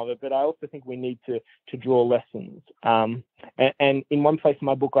wisdom of it, but I also think we need to draw lessons. And in one place in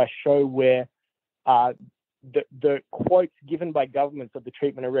my book, I show where the quotes given by governments of the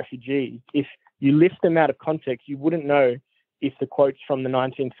treatment of refugees, if you lift them out of context, you wouldn't know if the quotes from the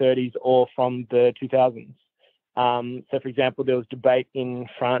 1930s or from the 2000s. So, for example, there was debate in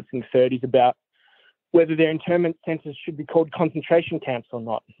France in the 30s about whether their internment centres should be called concentration camps or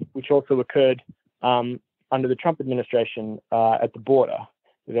not, which also occurred under the Trump administration at the border.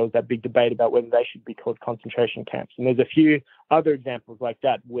 There was that big debate about whether they should be called concentration camps. And there's a few other examples like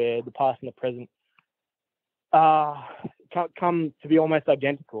that where the past and the present come to be almost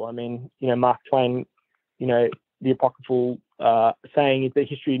identical. I mean, Mark Twain, the apocryphal saying is that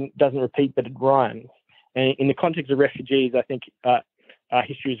history doesn't repeat, but it rhymes. And in the context of refugees, I think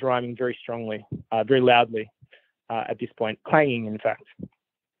history is rhyming very strongly, very loudly at this point, clanging, in fact.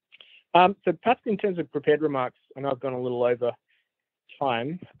 So perhaps in terms of prepared remarks, I know I've gone a little over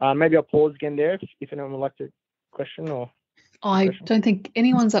time. Maybe I'll pause again there if anyone would like to question or... I don't think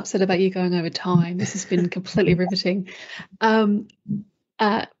anyone's upset about you going over time. This has been completely riveting. Chris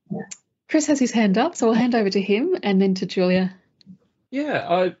has his hand up, so I'll hand over to him and then to Julia. Yeah,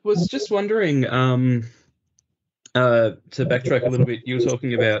 I was just wondering, to backtrack a little bit, you were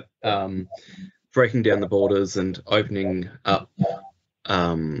talking about breaking down the borders and opening up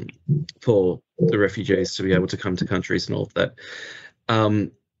for the refugees to be able to come to countries and all of that. I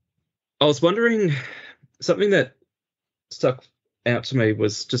was wondering, something that stuck out to me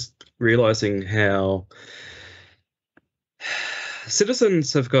was just realizing how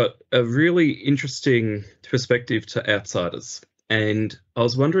citizens have got a really interesting perspective to outsiders. And I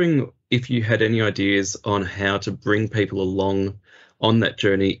was wondering if you had any ideas on how to bring people along on that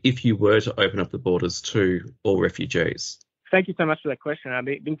journey if you were to open up the borders to all refugees. Thank you so much for that question. I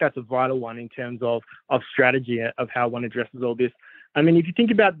think that's a vital one in terms of strategy of how one addresses all this. I mean, if you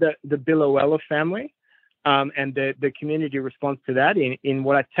think about the Biloela family, and the community response to that in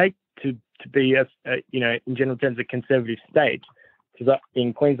what I take to be, in general terms, a conservative state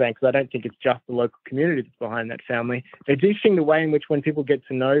in Queensland, because I don't think it's just the local community that's behind that family. It's interesting the way in which when people get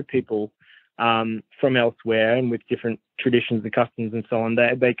to know people from elsewhere and with different traditions and customs and so on,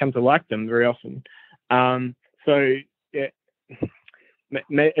 they come to like them very often. It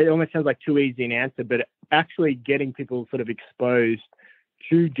almost sounds like too easy an answer, but actually getting people sort of exposed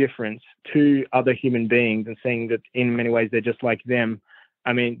to difference, to other human beings, and seeing that in many ways they're just like them.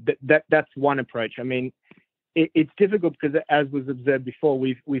 I mean, that's one approach. I mean, it's difficult because, as was observed before,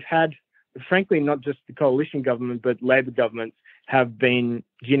 we've had, frankly, not just the coalition government, but Labor governments have been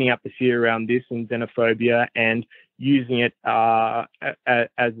ginning up the fear around this and xenophobia, and using it as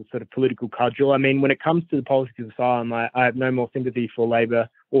a sort of political cudgel. I mean, when it comes to the politics of asylum, I have no more sympathy for Labor,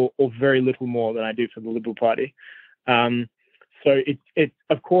 or very little more than I do for the Liberal Party. So it's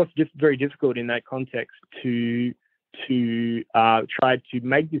of course just very difficult in that context to try to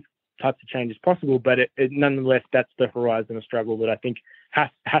make this types of changes possible, but it nonetheless, that's the horizon of struggle that I think has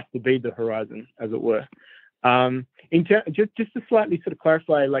to be the horizon, as it were. Just to slightly sort of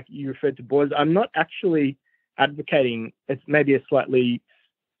clarify, like you referred to borders, I'm not actually advocating, it's maybe a slightly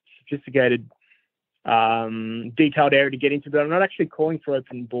sophisticated, detailed area to get into, but I'm not actually calling for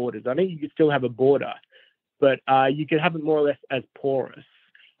open borders. I think you could still have a border, but you could have it more or less as porous.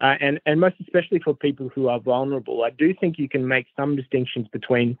 And most especially for people who are vulnerable, I do think you can make some distinctions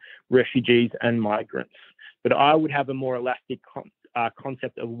between refugees and migrants. But I would have a more elastic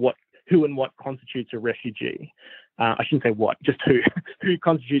concept of who and what constitutes a refugee. I shouldn't say what, just who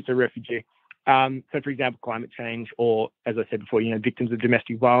constitutes a refugee. So, for example, climate change, or as I said before, victims of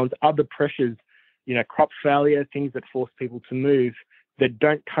domestic violence, other pressures, crop failure, things that force people to move that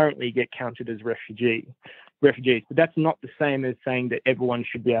don't currently get counted as refugees. But that's not the same as saying that everyone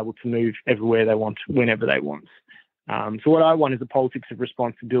should be able to move everywhere they want, whenever they want. So what I want is a politics of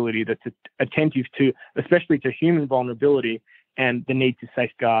responsibility that's attentive to, especially to human vulnerability and the need to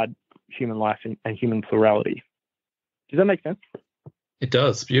safeguard human life and human plurality. Does that make sense? It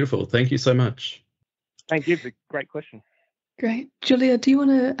does. Beautiful. Thank you so much. Thank you. It's a great question. Great. Julia, do you want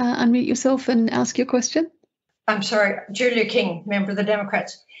to unmute yourself and ask your question? I'm sorry, Julia King, member of the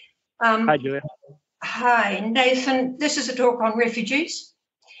Democrats. Hi, Julia. Hi, Nathan. This is a talk on refugees.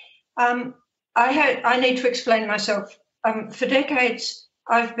 I need to explain myself. For decades,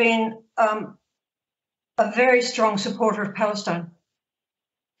 I've been a very strong supporter of Palestine.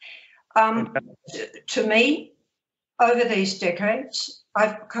 To me, over these decades,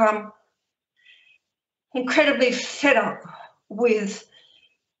 I've become incredibly fed up with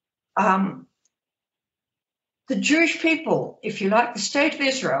the Jewish people, if you like, the state of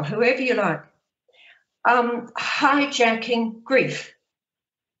Israel, whoever you like, hijacking grief,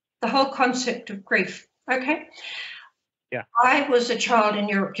 the whole concept of grief, okay? Yeah. I was a child in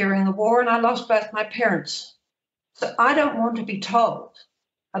Europe during the war and I lost both my parents. So I don't want to be told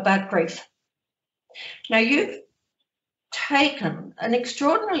about grief. Now, you've taken an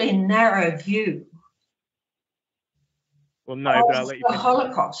extraordinarily narrow view but I'll let you the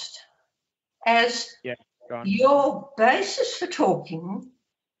Holocaust as your basis for talking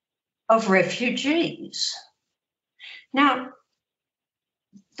of refugees. Now,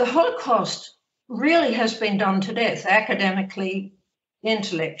 the Holocaust really has been done to death academically,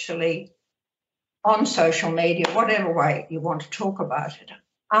 intellectually, on social media, whatever way you want to talk about it.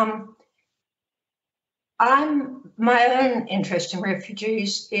 My own interest in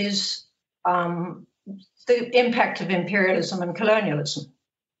refugees is the impact of imperialism and colonialism.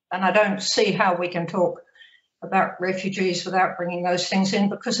 And I don't see how we can talk about refugees without bringing those things in,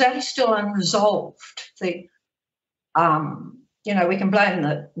 because that is still unresolved. We can blame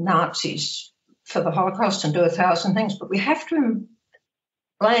the Nazis for the Holocaust and do 1,000 things, but we have to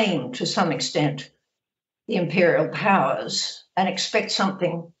blame, to some extent, the imperial powers and expect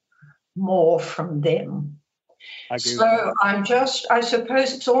something more from them. So I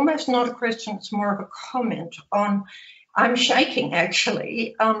suppose it's almost not a question, it's more of a comment on, I'm shaking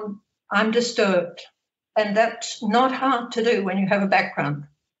actually, I'm disturbed. And that's not hard to do when you have a background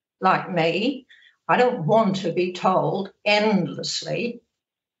like me. I don't want to be told endlessly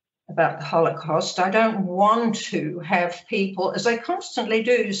about the Holocaust. I don't want to have people, as they constantly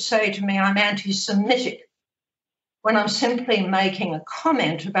do, say to me, I'm anti-Semitic, when I'm simply making a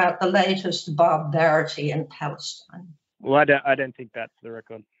comment about the latest barbarity in Palestine. Well, I don't think that's the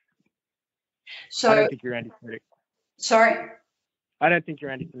record. So I don't think you're anti-Semitic. Sorry? I don't think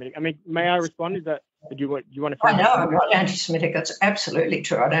you're anti-Semitic. I mean, may I respond? Is that, do you want to? I know I'm not anti-Semitic. That's absolutely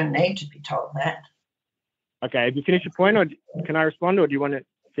true. I don't need to be told that. Okay. Have you finished your point, or can I respond, or do you want to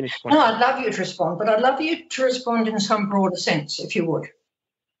finish your point? No, I'd love you to respond, but I'd love you to respond in some broader sense, if you would.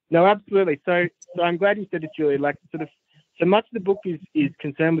 No, absolutely. So I'm glad you said it, Julie. Like, sort of, so much of the book is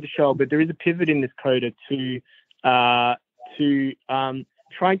concerned with the shoal, but there is a pivot in this coda to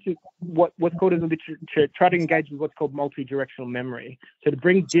trying to what's called in the literature, try to engage with what's called multi-directional memory. So to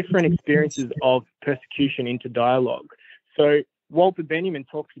bring different experiences of persecution into dialogue. So Walter Benjamin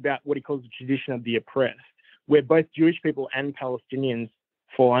talks about what he calls the tradition of the oppressed, where both Jewish people and Palestinians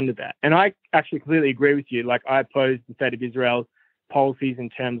fall under that. And I actually completely agree with you. Like, I oppose the state of Israel's policies in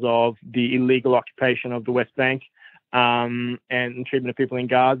terms of the illegal occupation of the West Bank and treatment of people in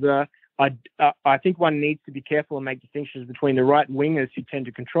Gaza. I think one needs to be careful and make distinctions between the right wingers who tend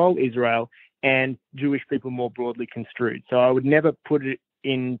to control Israel and Jewish people more broadly construed. So I would never put it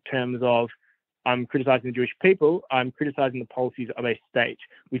in terms of I'm criticizing the Jewish people, I'm criticizing the policies of a state,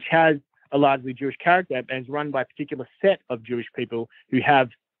 which has a largely Jewish character and is run by a particular set of Jewish people who have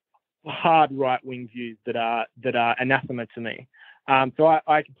hard right-wing views that are anathema to me. So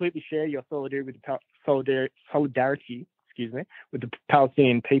I completely share your solidarity with the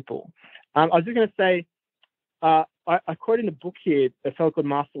Palestinian people. I was just going to say, I quote in a book here a fellow called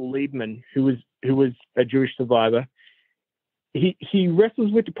Marcel Liebman, who was a Jewish survivor. He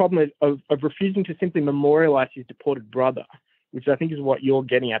wrestles with the problem of refusing to simply memorialize his deported brother, which I think is what you're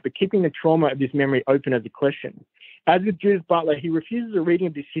getting at, but keeping the trauma of this memory open as a question. As with Judith Butler, he refuses a reading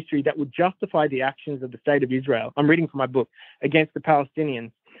of this history that would justify the actions of the state of Israel, I'm reading from my book, against the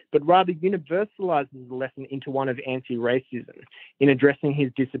Palestinians, but rather universalizes the lesson into one of anti-racism in addressing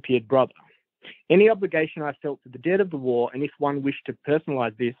his disappeared brother. Any obligation I felt to the dead of the war, and if one wished to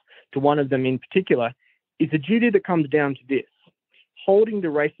personalize this to one of them in particular, is a duty that comes down to this: holding the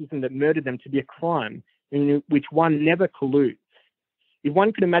racism that murdered them to be a crime in which one never colludes. If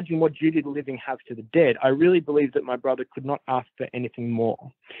one could imagine what duty the living have to the dead, I really believe that my brother could not ask for anything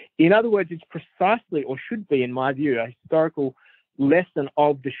more. In other words, it's precisely, or should be, in my view, a historical lesson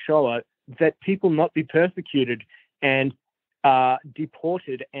of the Shoah that people not be persecuted and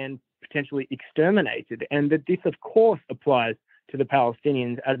deported and potentially exterminated, and that this, of course, applies to the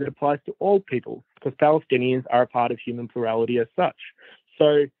Palestinians as it applies to all people, because Palestinians are a part of human plurality as such.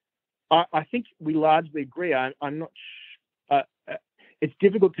 So I think we largely agree. I'm not. It's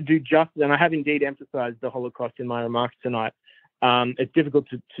difficult to do justice, and I have indeed emphasized the Holocaust in my remarks tonight. It's difficult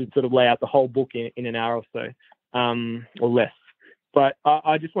to sort of lay out the whole book in an hour or so, or less. But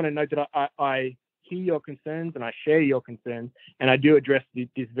I just want to note that I hear your concerns and I share your concerns, and I do address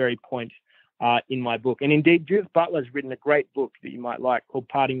this very point in my book. And indeed, Judith Butler has written a great book that you might like called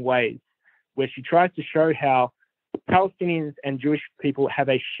Parting Ways, where she tries to show how Palestinians and Jewish people have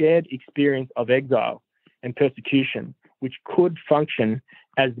a shared experience of exile and persecution, which could function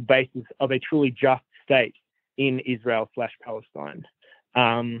as the basis of a truly just state in Israel/Palestine.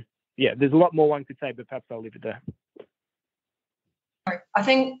 There's a lot more one could say, but perhaps I'll leave it there. I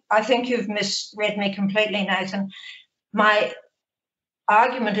think you've misread me completely, Nathan. My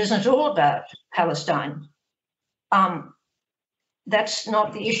argument isn't all about Palestine. That's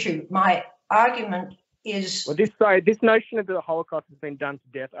not the issue. My argument is... Well, this notion of the Holocaust has been done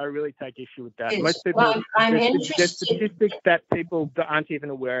to death, I really take issue with that. Most people, there's statistics that people aren't even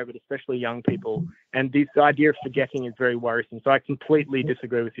aware of it, especially young people, and this idea of forgetting is very worrisome. So I completely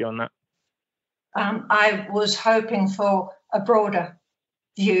disagree with you on that. I was hoping for a broader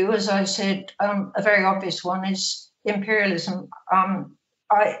view. As I said, a very obvious one is imperialism. My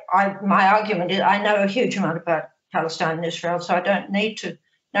argument is I know a huge amount about Palestine and Israel, so I don't need to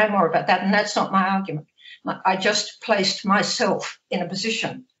know more about that, and that's not my argument. I just placed myself in a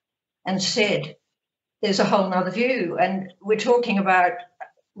position and said there's a whole other view, and we're talking about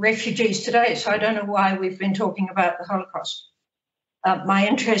refugees today, so I don't know why we've been talking about the Holocaust. My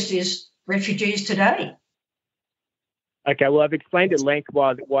interest is refugees today. Okay, well, I've explained at length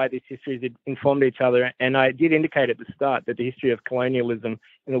why these histories informed each other, and I did indicate at the start that the history of colonialism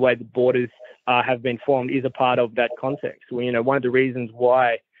and the way the borders have been formed is a part of that context. Well, one of the reasons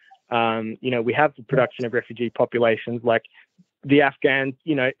why we have the production of refugee populations, like the Afghans.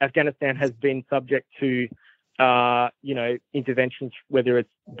 Afghanistan has been subject to interventions, whether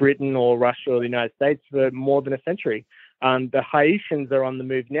it's Britain or Russia or the United States, for more than a century. The Haitians are on the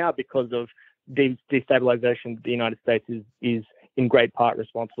move now because of the destabilization that the United States is in great part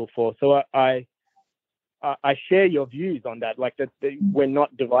responsible for. So I share your views on that. Like that, we're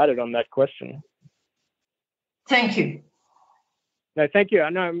not divided on that question. Thank you. No, thank you.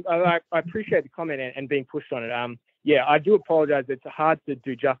 I appreciate the comment and being pushed on it. I do apologize. It's hard to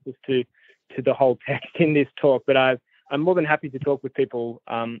do justice to the whole text in this talk, but I'm more than happy to talk with people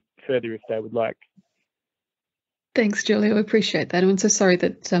further if they would like. Thanks, Julia. We appreciate that. I'm so sorry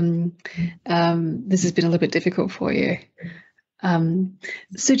that this has been a little bit difficult for you.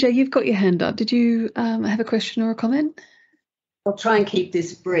 Sujay, you've got your hand up. Did you have a question or a comment? I'll try and keep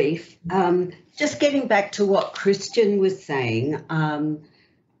this brief. Just getting back to what Christian was saying,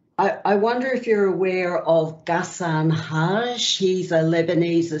 I wonder if you're aware of Ghassan Haj. He's a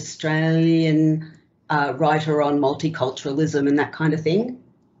Lebanese-Australian writer on multiculturalism and that kind of thing.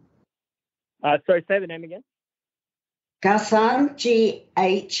 Sorry, say the name again. Ghassan,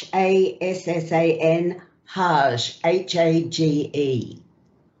 Ghassan, Haj, Hage.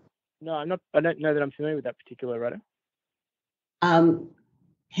 No, I'm not. I don't know that I'm familiar with that particular writer.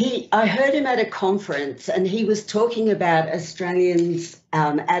 I heard him at a conference, and he was talking about Australians'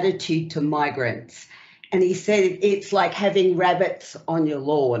 attitude to migrants. And he said it's like having rabbits on your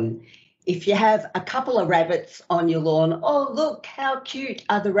lawn. If you have a couple of rabbits on your lawn, oh, look, how cute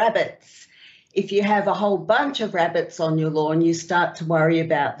are the rabbits. If you have a whole bunch of rabbits on your lawn, you start to worry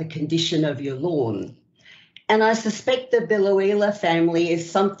about the condition of your lawn. And I suspect the Biloela family is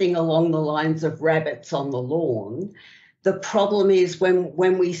something along the lines of rabbits on the lawn. The problem is when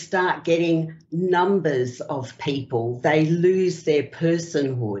we start getting numbers of people, they lose their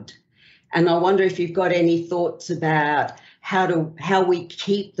personhood. And I wonder if you've got any thoughts about how we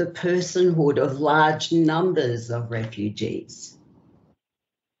keep the personhood of large numbers of refugees.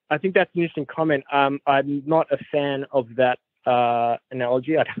 I think that's an interesting comment. I'm not a fan of that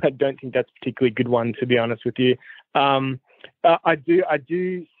analogy. I don't think that's a particularly good one, to be honest with you. I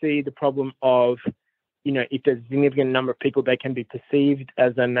do see the problem of, if there's a significant number of people, they can be perceived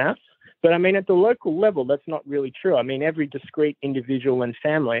as a mass. But I mean, at the local level, that's not really true. I mean, every discrete individual and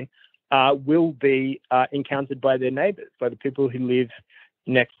family will be encountered by their neighbours, by the people who live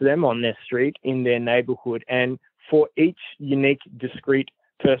next to them on their street, in their neighbourhood. And for each unique, discrete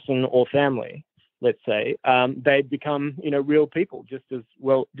person or family, let's say, they become, real people, just as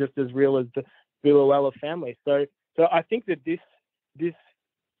real as the Biloela family. So I think that this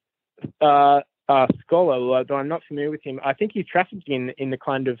scholar, although I'm not familiar with him, I think he's trafficking in the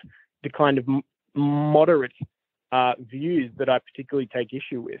kind of moderate views that I particularly take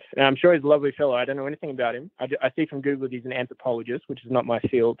issue with. And I'm sure he's a lovely fellow. I don't know anything about him. I see from Google that he's an anthropologist, which is not my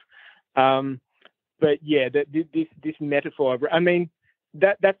field. But yeah, this metaphor, I mean,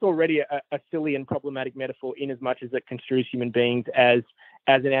 that's already a silly and problematic metaphor, in as much as it construes human beings as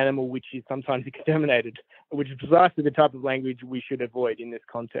an animal which is sometimes exterminated, which is precisely the type of language we should avoid in this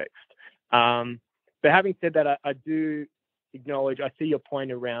context. But having said that, I do acknowledge, I see your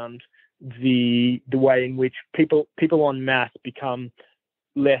point around the way in which people en masse become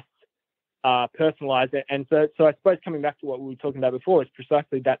less personalized. And so I suppose coming back to what we were talking about before, is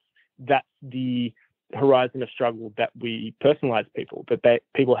precisely that's the horizon of struggle, that we personalize people, that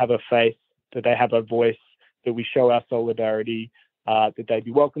people have a face, that they have a voice, that we show our solidarity, that they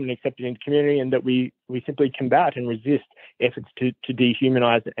be welcomed and accepted in the community, and that we simply combat and resist efforts to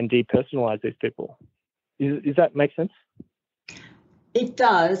dehumanize and depersonalize these people. Does that make sense? It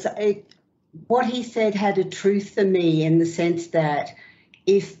does. What he said had a truth for me, in the sense that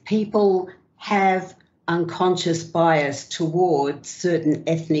if people have unconscious bias towards certain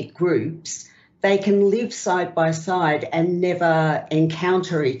ethnic groups, they can live side by side and never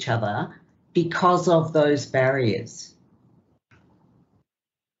encounter each other because of those barriers.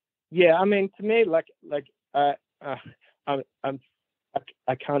 Yeah, I mean, to me, I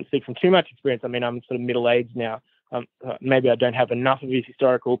can't speak from too much experience. I mean, I'm sort of middle-aged now. Maybe I don't have enough of his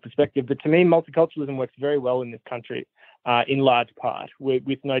historical perspective, but to me, multiculturalism works very well in this country, in large part,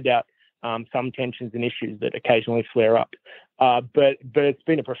 with no doubt some tensions and issues that occasionally flare up. But it's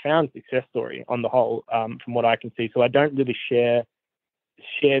been a profound success story on the whole, from what I can see. So I don't really share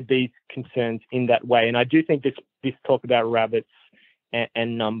these concerns in that way. And I do think this talk about rabbits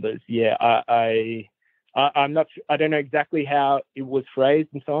and numbers, yeah, I'm not. I don't know exactly how it was phrased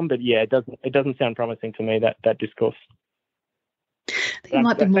and so on, but yeah, it doesn't sound promising to me, that discourse. I think it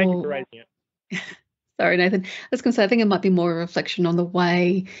might be more. Thank you for raising it. Sorry, Nathan. I was going to say, I think it might be more a reflection on the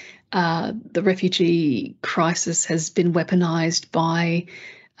way the refugee crisis has been weaponised by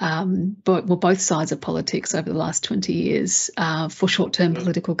both sides of politics over the last 20 years for short-term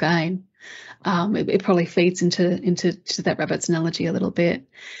political gain. It probably feeds into that rabbit's analogy a little bit.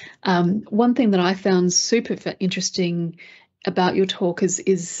 One thing that I found super interesting about your talk is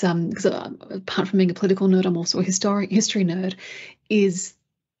because apart from being a political nerd, I'm also a history nerd, is,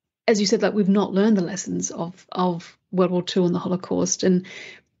 as you said, like, we've not learned the lessons of World War II and the Holocaust. And,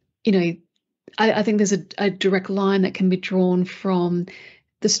 I think there's a direct line that can be drawn from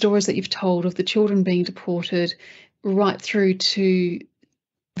the stories that you've told of the children being deported right through to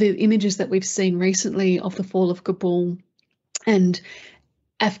the images that we've seen recently of the fall of Kabul and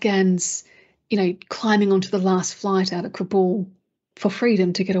Afghans, climbing onto the last flight out of Kabul for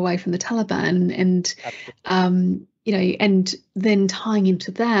freedom to get away from the Taliban, and then tying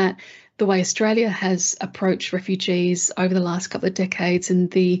into that the way Australia has approached refugees over the last couple of decades, and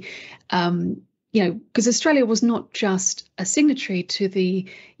because Australia was not just a signatory to the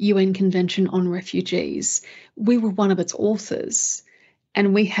UN Convention on Refugees, we were one of its authors.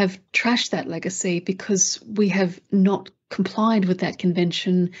 And we have trashed that legacy because we have not complied with that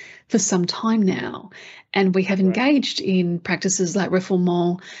convention for some time now. And we have engaged in practices like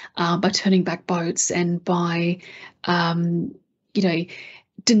refoulement by turning back boats and by,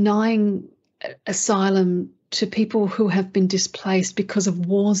 denying asylum to people who have been displaced because of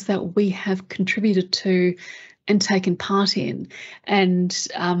wars that we have contributed to and taken part in, and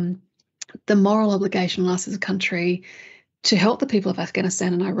the moral obligation on us as a country to help the people of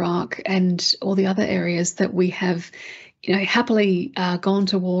Afghanistan and Iraq and all the other areas that we have, happily gone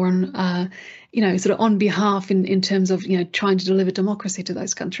to war on, sort of on behalf in terms of, trying to deliver democracy to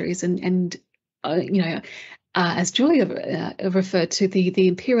those countries. And as Julia referred to, the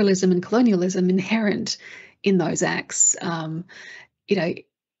imperialism and colonialism inherent in those acts.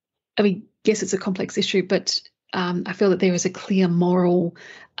 Yes, it's a complex issue, but I feel that there is a clear moral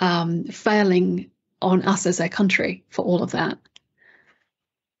failing on us as a country for all of that.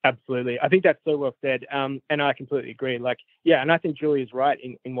 Absolutely. I think that's so well said. And I completely agree. And I think Julia's right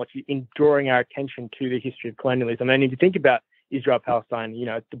in drawing our attention to the history of colonialism. And if you think about Israel-Palestine,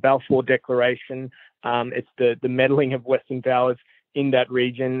 it's the Balfour Declaration, it's the meddling of Western powers in that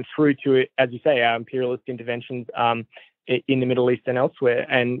region through to, as you say, our imperialist interventions in the Middle East and elsewhere.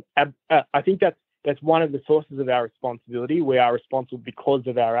 And I think that's one of the sources of our responsibility. We are responsible because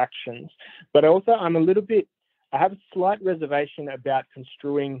of our actions. But also, I have a slight reservation about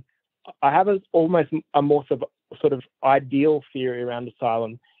construing. I have almost a more sort of ideal theory around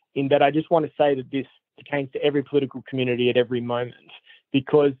asylum, in that I just want to say that this pertains to every political community at every moment.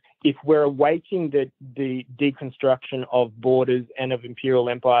 Because if we're awaiting the deconstruction of borders and of imperial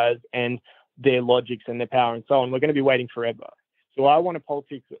empires and their logics and their power and so on, we're going to be waiting forever. So I want a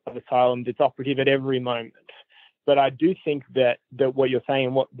politics of asylum that's operative at every moment. But I do think that what you're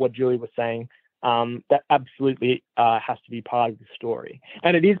saying, what Julie was saying, that absolutely has to be part of the story.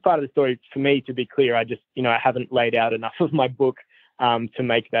 And it is part of the story for me, to be clear. I just, I haven't laid out enough of my book to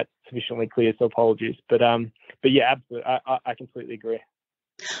make that sufficiently clear, so apologies. But yeah, absolutely, I completely agree.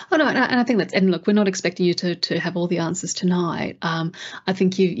 Oh no, and I think and look, we're not expecting you to have all the answers tonight. I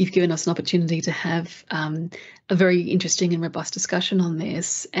think you've given us an opportunity to have a very interesting and robust discussion on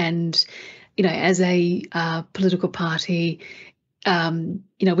this. And as a political party, we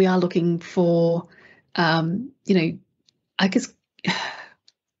are looking for, I guess,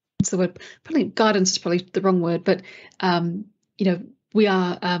 what's the word? Probably guidance is probably the wrong word, but we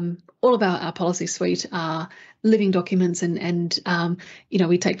are all of our policy suite are living documents, and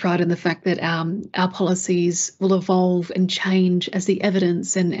we take pride in the fact that our policies will evolve and change as the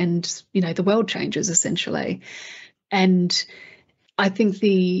evidence and the world changes, essentially. And I think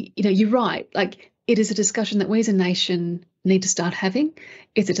you're right. It is a discussion that we as a nation need to start having.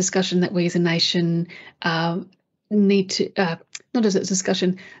 It's a discussion that we as a nation need to, not as a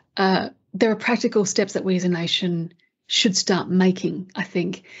discussion, there are practical steps that we as a nation should start making, I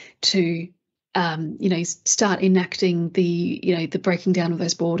think, to start enacting the breaking down of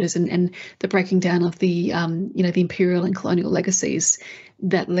those borders and the breaking down of the the imperial and colonial legacies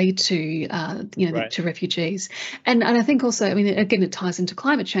that lead to right. to refugees. And I think also, again, it ties into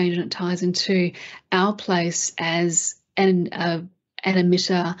climate change, and it ties into our place as an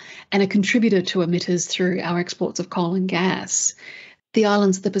emitter and a contributor to emitters through our exports of coal and gas. The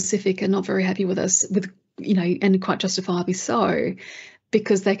islands of the Pacific are not very happy with us, and quite justifiably so,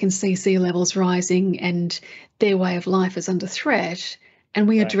 because they can see sea levels rising and their way of life is under threat. And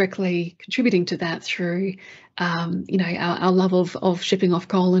we are directly contributing to that through, our love of shipping off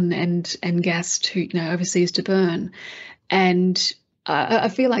coal and gas to, overseas to burn. And I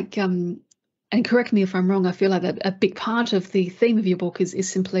feel like, and correct me if I'm wrong, I feel like that a big part of the theme of your book is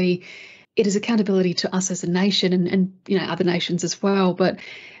simply, it is accountability to us as a nation and other nations as well. But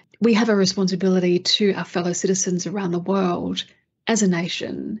we have a responsibility to our fellow citizens around the world as a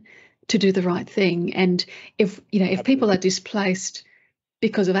nation to do the right thing. And if people are displaced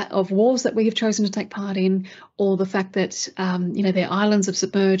because of wars that we have chosen to take part in, or the fact that their islands have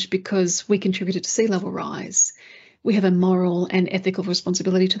submerged because we contributed to sea level rise, we have a moral and ethical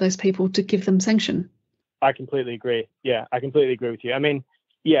responsibility to those people to give them sanction. I completely agree. Yeah, I completely agree with you.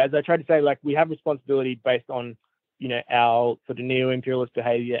 As I tried to say, we have responsibility based on our sort of neo-imperialist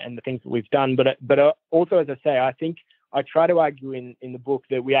behaviour and the things that we've done. But also, as I say, I think I try to argue in the book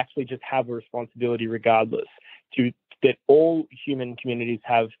that we actually just have a responsibility regardless, that all human communities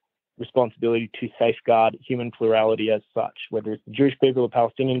have responsibility to safeguard human plurality as such, whether it's the Jewish people, the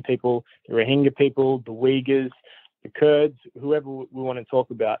Palestinian people, the Rohingya people, the Uyghurs, the Kurds, whoever we want to talk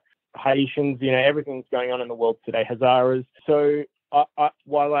about, Haitians, everything that's going on in the world today, Hazaras. So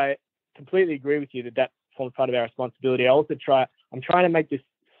while I completely agree with you that forms part of our responsibility, I'm trying to make this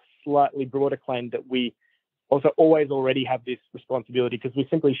slightly broader claim that we also always already have this responsibility because we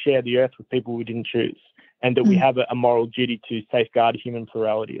simply share the earth with people we didn't choose, and that we have a moral duty to safeguard human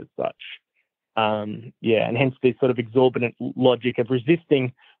plurality as such. Yeah, and hence this sort of exorbitant logic of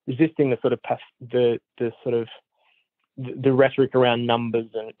resisting the sort of the rhetoric around numbers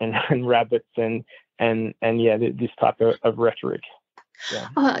and rabbits and yeah, this type of rhetoric. Yeah,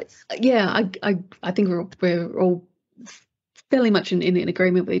 I think we're all fairly much in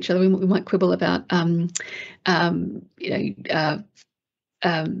agreement with each other. We might quibble about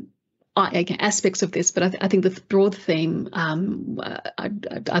aspects of this, but I think the broad theme,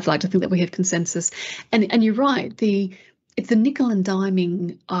 I'd like to think that we have consensus. And you're right, it's the nickel and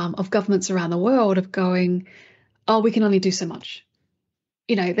diming of governments around the world of going, oh, we can only do so much.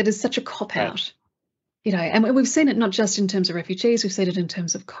 That is such a cop-out. Right. And we've seen it not just in terms of refugees, we've seen it in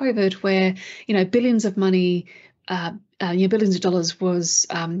terms of COVID, where, billions of money, billions of dollars was,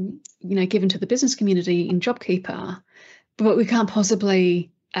 given to the business community in JobKeeper, but we can't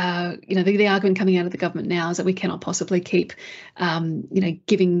possibly, the argument coming out of the government now is that we cannot possibly keep,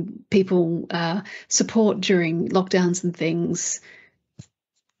 giving people support during lockdowns and things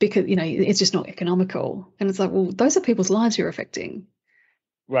because, it's just not economical. And it's like, well, those are people's lives you're affecting.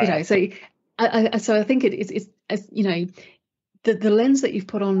 Right. So I think it's the lens that you've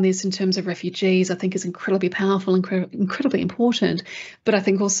put on this in terms of refugees, I think is incredibly powerful and incredibly important. But I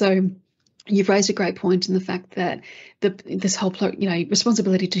think also you've raised a great point in the fact that this whole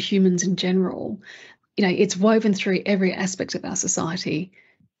responsibility to humans in general, it's woven through every aspect of our society.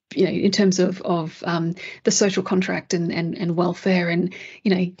 In terms of the social contract and welfare and,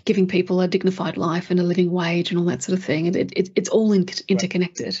 giving people a dignified life and a living wage and all that sort of thing. And it's all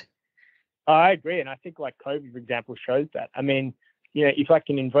interconnected. I agree. And I think like COVID, for example, shows that. I mean, if I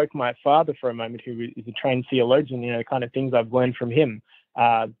can invoke my father for a moment, who is a trained theologian, the kind of things I've learned from him.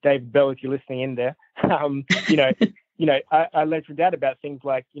 David Bell, if you're listening in there, I learned from Dad about things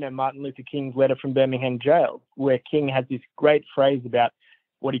like, Martin Luther King's letter from Birmingham jail, where King has this great phrase about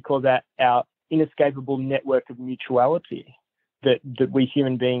what he calls our inescapable network of mutuality, that we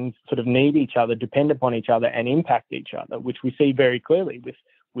human beings sort of need each other, depend upon each other, and impact each other, which we see very clearly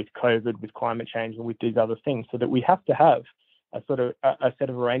with COVID, with climate change, and with these other things. So that we have to have a sort of a set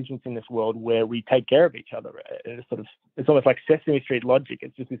of arrangements in this world where we take care of each other. It's almost like Sesame Street logic.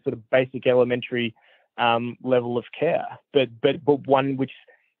 It's just this sort of basic elementary level of care, but one which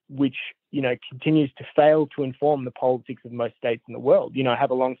continues to fail to inform the politics of most states in the world. I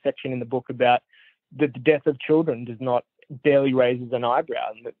have a long section in the book about that the death of children barely raises an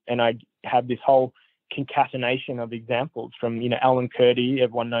eyebrow, and I have this whole concatenation of examples from Alan Kurdi.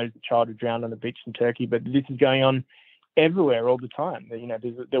 Everyone knows the child who drowned on the beach in Turkey, but this is going on everywhere all the time.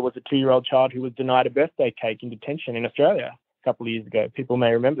 There was a 2-year-old child who was denied a birthday cake in detention in Australia a couple of years ago. People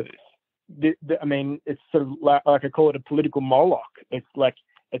may remember this. I mean, it's sort of like I call it a political Moloch. It's like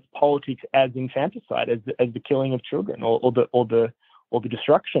it's politics as infanticide, as the killing of children or the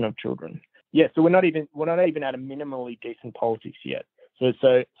destruction of children. Yeah, so we're not even at a minimally decent politics yet. So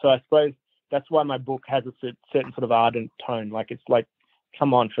I suppose that's why my book has a certain sort of ardent tone. Like, it's like,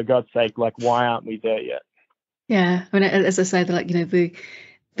 come on, for God's sake, like, why aren't we there yet? Yeah, I mean, as I say, the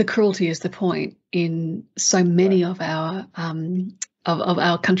cruelty is the point in so many of our of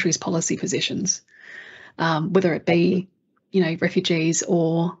our country's policy positions, whether it be refugees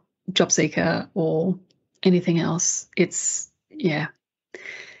or job seeker or anything else.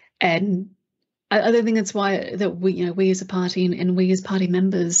 And I don't think that's why that we as a party and we as party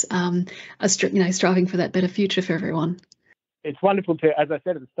members are striving for that better future for everyone. It's wonderful to, as I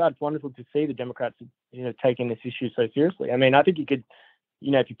said at the start, it's wonderful to see the Democrats taking this issue so seriously. I mean, I think you could,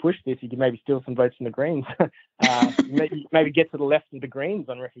 if you push this, you could maybe steal some votes from the Greens. maybe get to the left of the Greens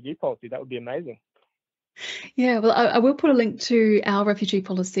on refugee policy. That would be amazing. Yeah, well, I will put a link to our refugee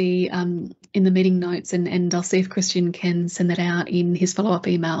policy in the meeting notes, and I'll see if Christian can send that out in his follow-up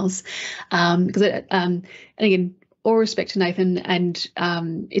emails. Because and again, all respect to Nathan, and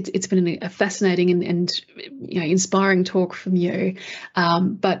it's been a fascinating and inspiring talk from you.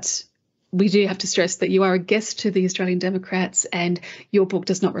 But we do have to stress that you are a guest to the Australian Democrats, and your book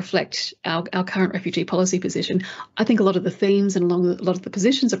does not reflect our current refugee policy position. I think a lot of the themes and a lot of the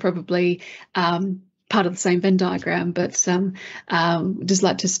positions are probably part of the same Venn diagram, but just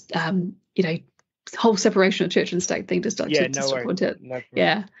like to whole separation of church and state thing, just like to support it. No,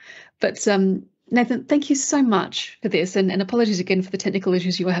 yeah, but Nathan, thank you so much for this, and apologies again for the technical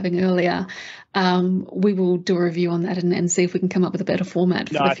issues you were having earlier. We will do a review on that and see if we can come up with a better format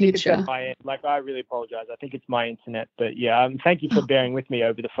for the future. Think it's I really apologise. I think it's my internet, but yeah, thank you for bearing with me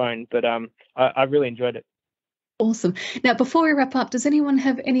over the phone. But I really enjoyed it. Awesome. Now, before we wrap up, does anyone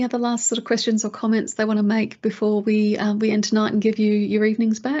have any other last sort of questions or comments they want to make before we end tonight and give you your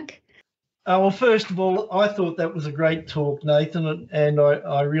evenings back? Well, first of all, I thought that was a great talk, Nathan, and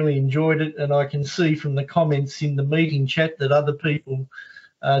I really enjoyed it. And I can see from the comments in the meeting chat that other people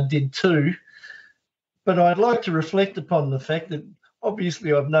did too. But I'd like to reflect upon the fact that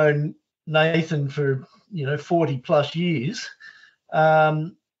obviously I've known Nathan for 40 plus years.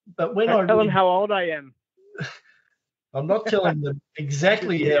 But when I tell him how old I am. I'm not telling them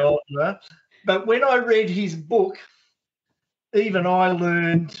exactly how old you are, but when I read his book, even I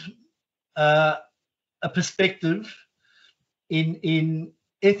learned a perspective in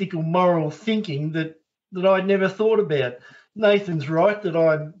ethical moral thinking that I'd never thought about. Nathan's right that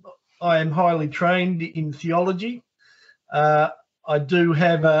I am highly trained in theology. I do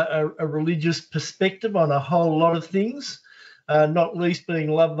have a religious perspective on a whole lot of things, not least being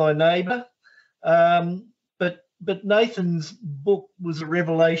love thy neighbour. But Nathan's book was a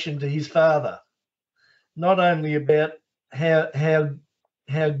revelation to his father, not only about how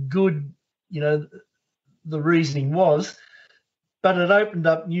good the reasoning was, but it opened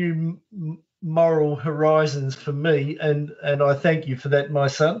up new moral horizons for me, and I thank you for that, my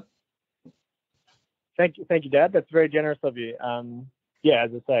son. Thank you, Dad. That's very generous of you. As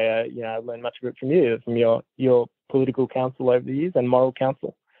I say, I learned much of it from you, from your political counsel over the years and moral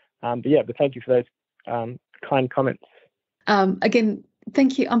counsel. But thank you for those kind comments. Again,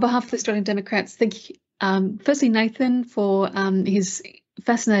 thank you on behalf of the Australian Democrats. Thank you, firstly, Nathan, for his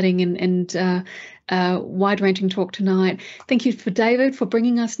fascinating and wide-ranging talk tonight. Thank you for David for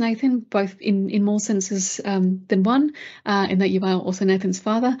bringing us Nathan, both in more senses than one, in that you are also Nathan's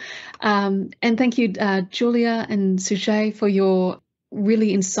father. And thank you, Julia and Sujay, for your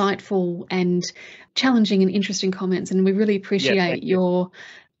really insightful and challenging and interesting comments. And we really appreciate your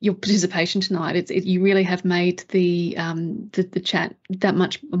participation tonight. You really have made the chat that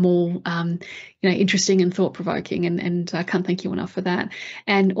much more interesting and thought provoking, and I can't thank you enough for that.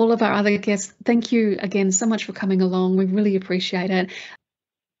 And all of our other guests, thank you again so much for coming along. We really appreciate it.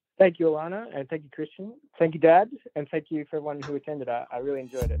 Thank you, Elana, and thank you, Christian. Thank you, Dad, and thank you for everyone who attended. I really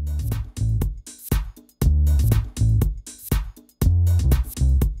enjoyed it.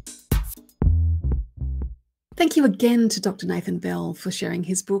 Thank you again to Dr. Nathan Bell for sharing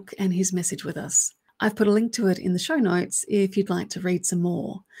his book and his message with us. I've put a link to it in the show notes if you'd like to read some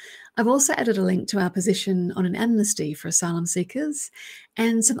more. I've also added a link to our position on an amnesty for asylum seekers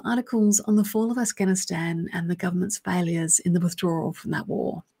and some articles on the fall of Afghanistan and the government's failures in the withdrawal from that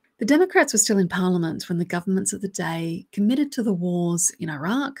war. The Democrats were still in Parliament when the governments of the day committed to the wars in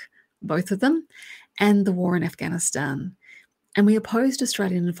Iraq, both of them, and the war in Afghanistan. And we opposed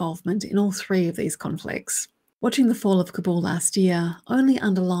Australian involvement in all three of these conflicts. Watching the fall of Kabul last year only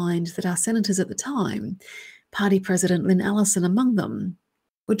underlined that our senators at the time, Party President Lynn Allison among them,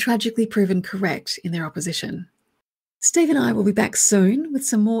 were tragically proven correct in their opposition. Steve and I will be back soon with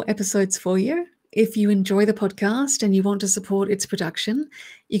some more episodes for you. If you enjoy the podcast and you want to support its production,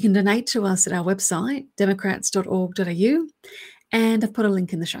 you can donate to us at our website, democrats.org.au, and I've put a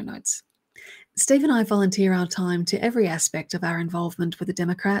link in the show notes. Steve and I volunteer our time to every aspect of our involvement with the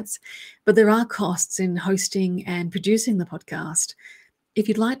Democrats, but there are costs in hosting and producing the podcast. If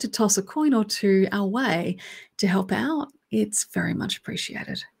you'd like to toss a coin or two our way to help out, it's very much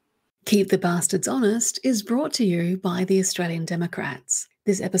appreciated. Keep the Bastards Honest is brought to you by the Australian Democrats.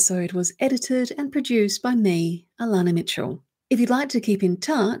 This episode was edited and produced by me, Elana Mitchell. If you'd like to keep in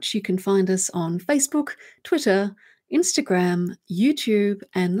touch, you can find us on Facebook, Twitter, Instagram, YouTube,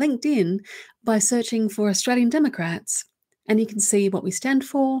 and LinkedIn by searching for Australian Democrats, and you can see what we stand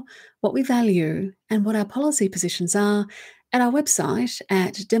for, what we value, and what our policy positions are at our website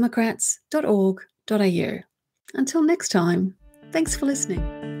at democrats.org.au. Until next time, thanks for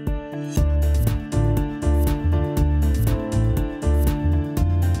listening.